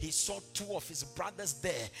people. He saw two of his brothers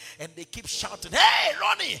there, and they keep shouting, "Hey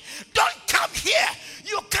Ronnie, don't come here,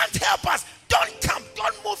 you can't help us, don't come,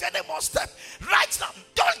 don't move any more step right now,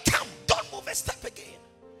 don't come, don't move a step again."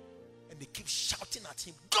 And they keep shouting at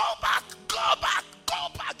him, "Go back, go back, go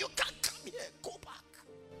back, you can't come here, go back."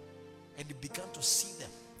 And he began to see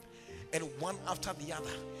them, and one after the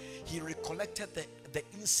other he recollected the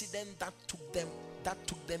incident that took them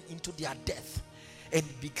into their death, and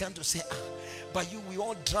he began to say, but we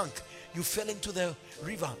all drank, you fell into the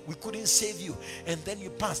river, we couldn't save you, and then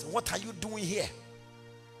you passed. What are you doing here?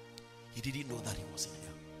 He didn't know that he was in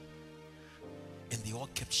hell. And they all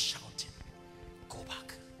kept shouting, "Go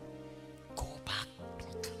back, go back,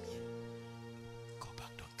 don't come here, go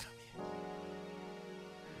back, don't come here."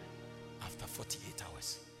 After 48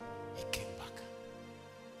 hours he came back.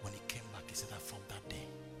 When he came back, he said that from that day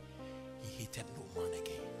he hated no man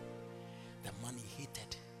again. The man he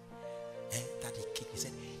hated, that he kicked, he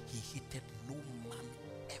said he hated no man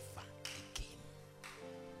ever again,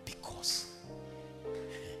 because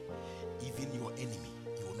even your enemy,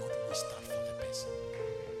 you will not always stand for the person.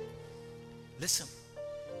 Listen,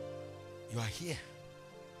 you are here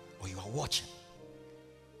or you are watching,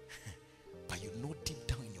 but you know deep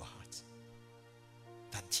down in your heart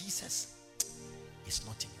that Jesus is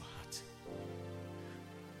not in your heart.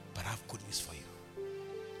 But I have good news for you.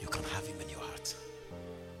 You can have him in your heart.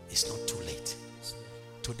 It's not too late.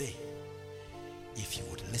 Today, if you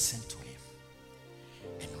would listen to him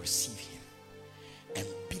and receive him and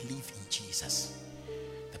believe in Jesus.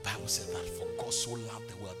 The Bible says that for God so loved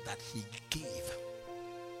the world that he gave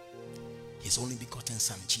his only begotten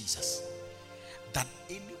son Jesus, that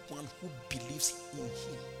anyone who believes in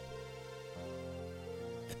him,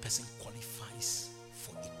 the person qualifies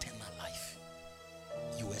for eternal life.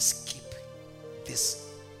 You escape this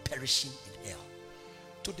perishing in hell.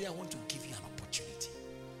 Today I want to give you an opportunity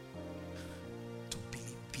to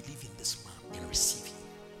believe in this man and receive him.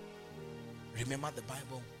 Remember, the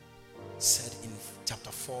Bible said in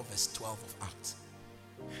chapter 4 verse 12 of Acts,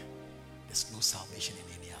 there's no salvation in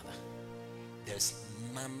any other. There's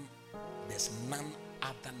none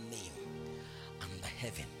other name under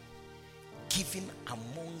heaven given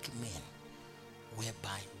among men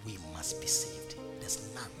whereby we must be saved. There's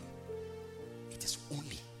none. It is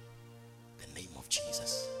only the name of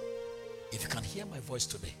Jesus. If you can hear my voice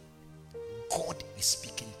today, God is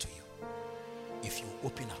speaking to you. If you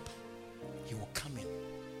open up, he will come in,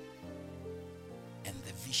 and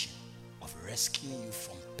the vision of rescuing you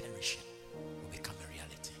from perishing will become a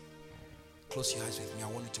reality. Close your eyes with me. I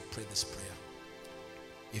want you to pray this prayer.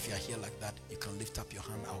 If you are here like that, you can lift up your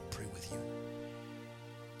hand. I'll pray with you.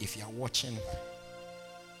 If you are watching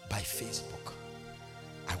by Facebook,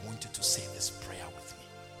 I want you to say this prayer with me.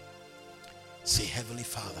 Say, Heavenly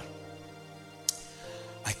Father,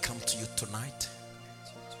 I come to you tonight.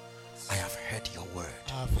 I have heard your word.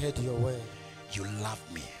 I have heard your word. You love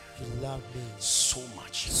me. You love me so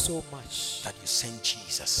much that you sent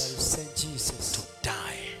Jesus to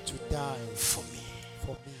die for me.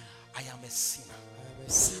 I am a sinner.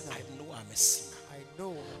 I know I'm a sinner. I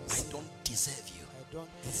don't deserve you.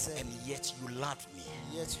 And yet you love me.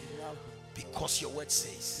 Because your word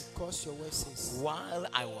says, while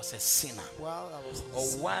I was a sinner, or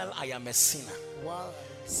while I am a sinner,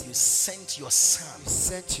 you sent your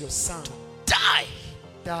son to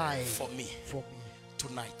die for me.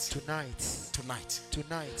 Tonight,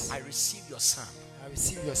 I receive your son,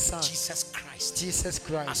 Jesus Christ,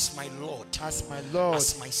 as my Lord, as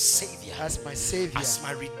my Savior, as my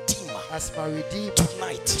Redeemer.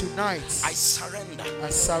 Tonight, I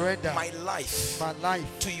surrender my life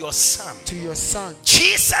to your son,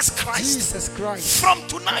 Jesus Christ. From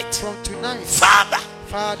tonight,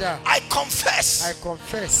 Father, I confess,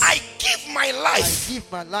 I give my life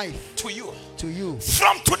to you.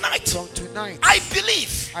 From tonight, I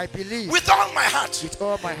believe with all my heart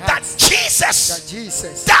that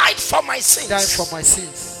Jesus died for my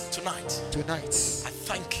sins. Tonight,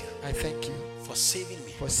 I thank you for saving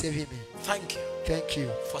me. Thank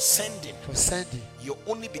you for sending your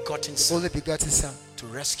only begotten son to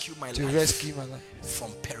rescue my life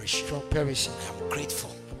from perishing. I am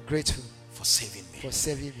grateful for saving me.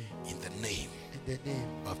 In the name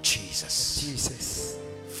of Jesus.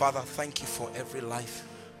 Father, thank you for every life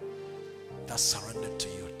that surrendered to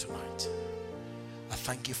you tonight. I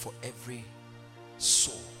thank you for every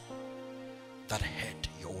soul that heard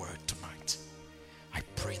your word tonight. I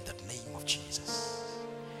pray in the name of Jesus.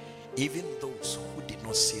 Even those who did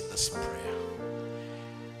not say this prayer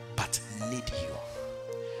but need you,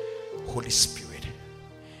 Holy Spirit,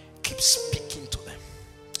 keep speaking to them.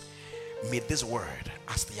 May this word,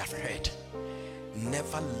 as they have heard,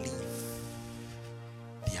 never leave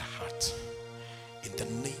their heart. In the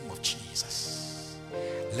name of Jesus,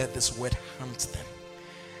 let this word haunt them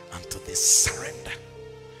until they surrender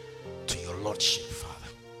to your Lordship,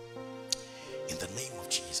 Father. In the name of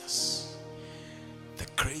Jesus, the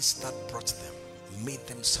grace that brought them, made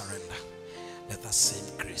them surrender, let that same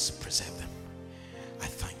grace preserve them. I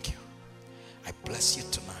thank you. I bless you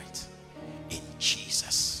tonight in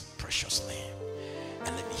Jesus' precious name.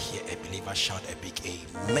 And let me hear a believer shout a big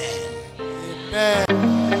amen.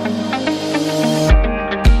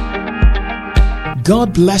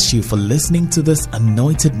 God bless you for listening to this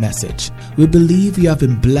anointed message. We believe you have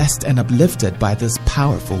been blessed and uplifted by this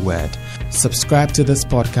powerful word. Subscribe to this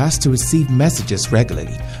podcast to receive messages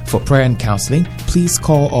regularly. For prayer and counseling, please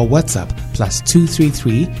call or WhatsApp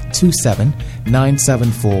 +233 27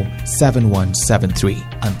 974 7173.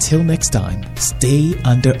 Until next time, stay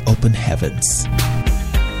under open heavens.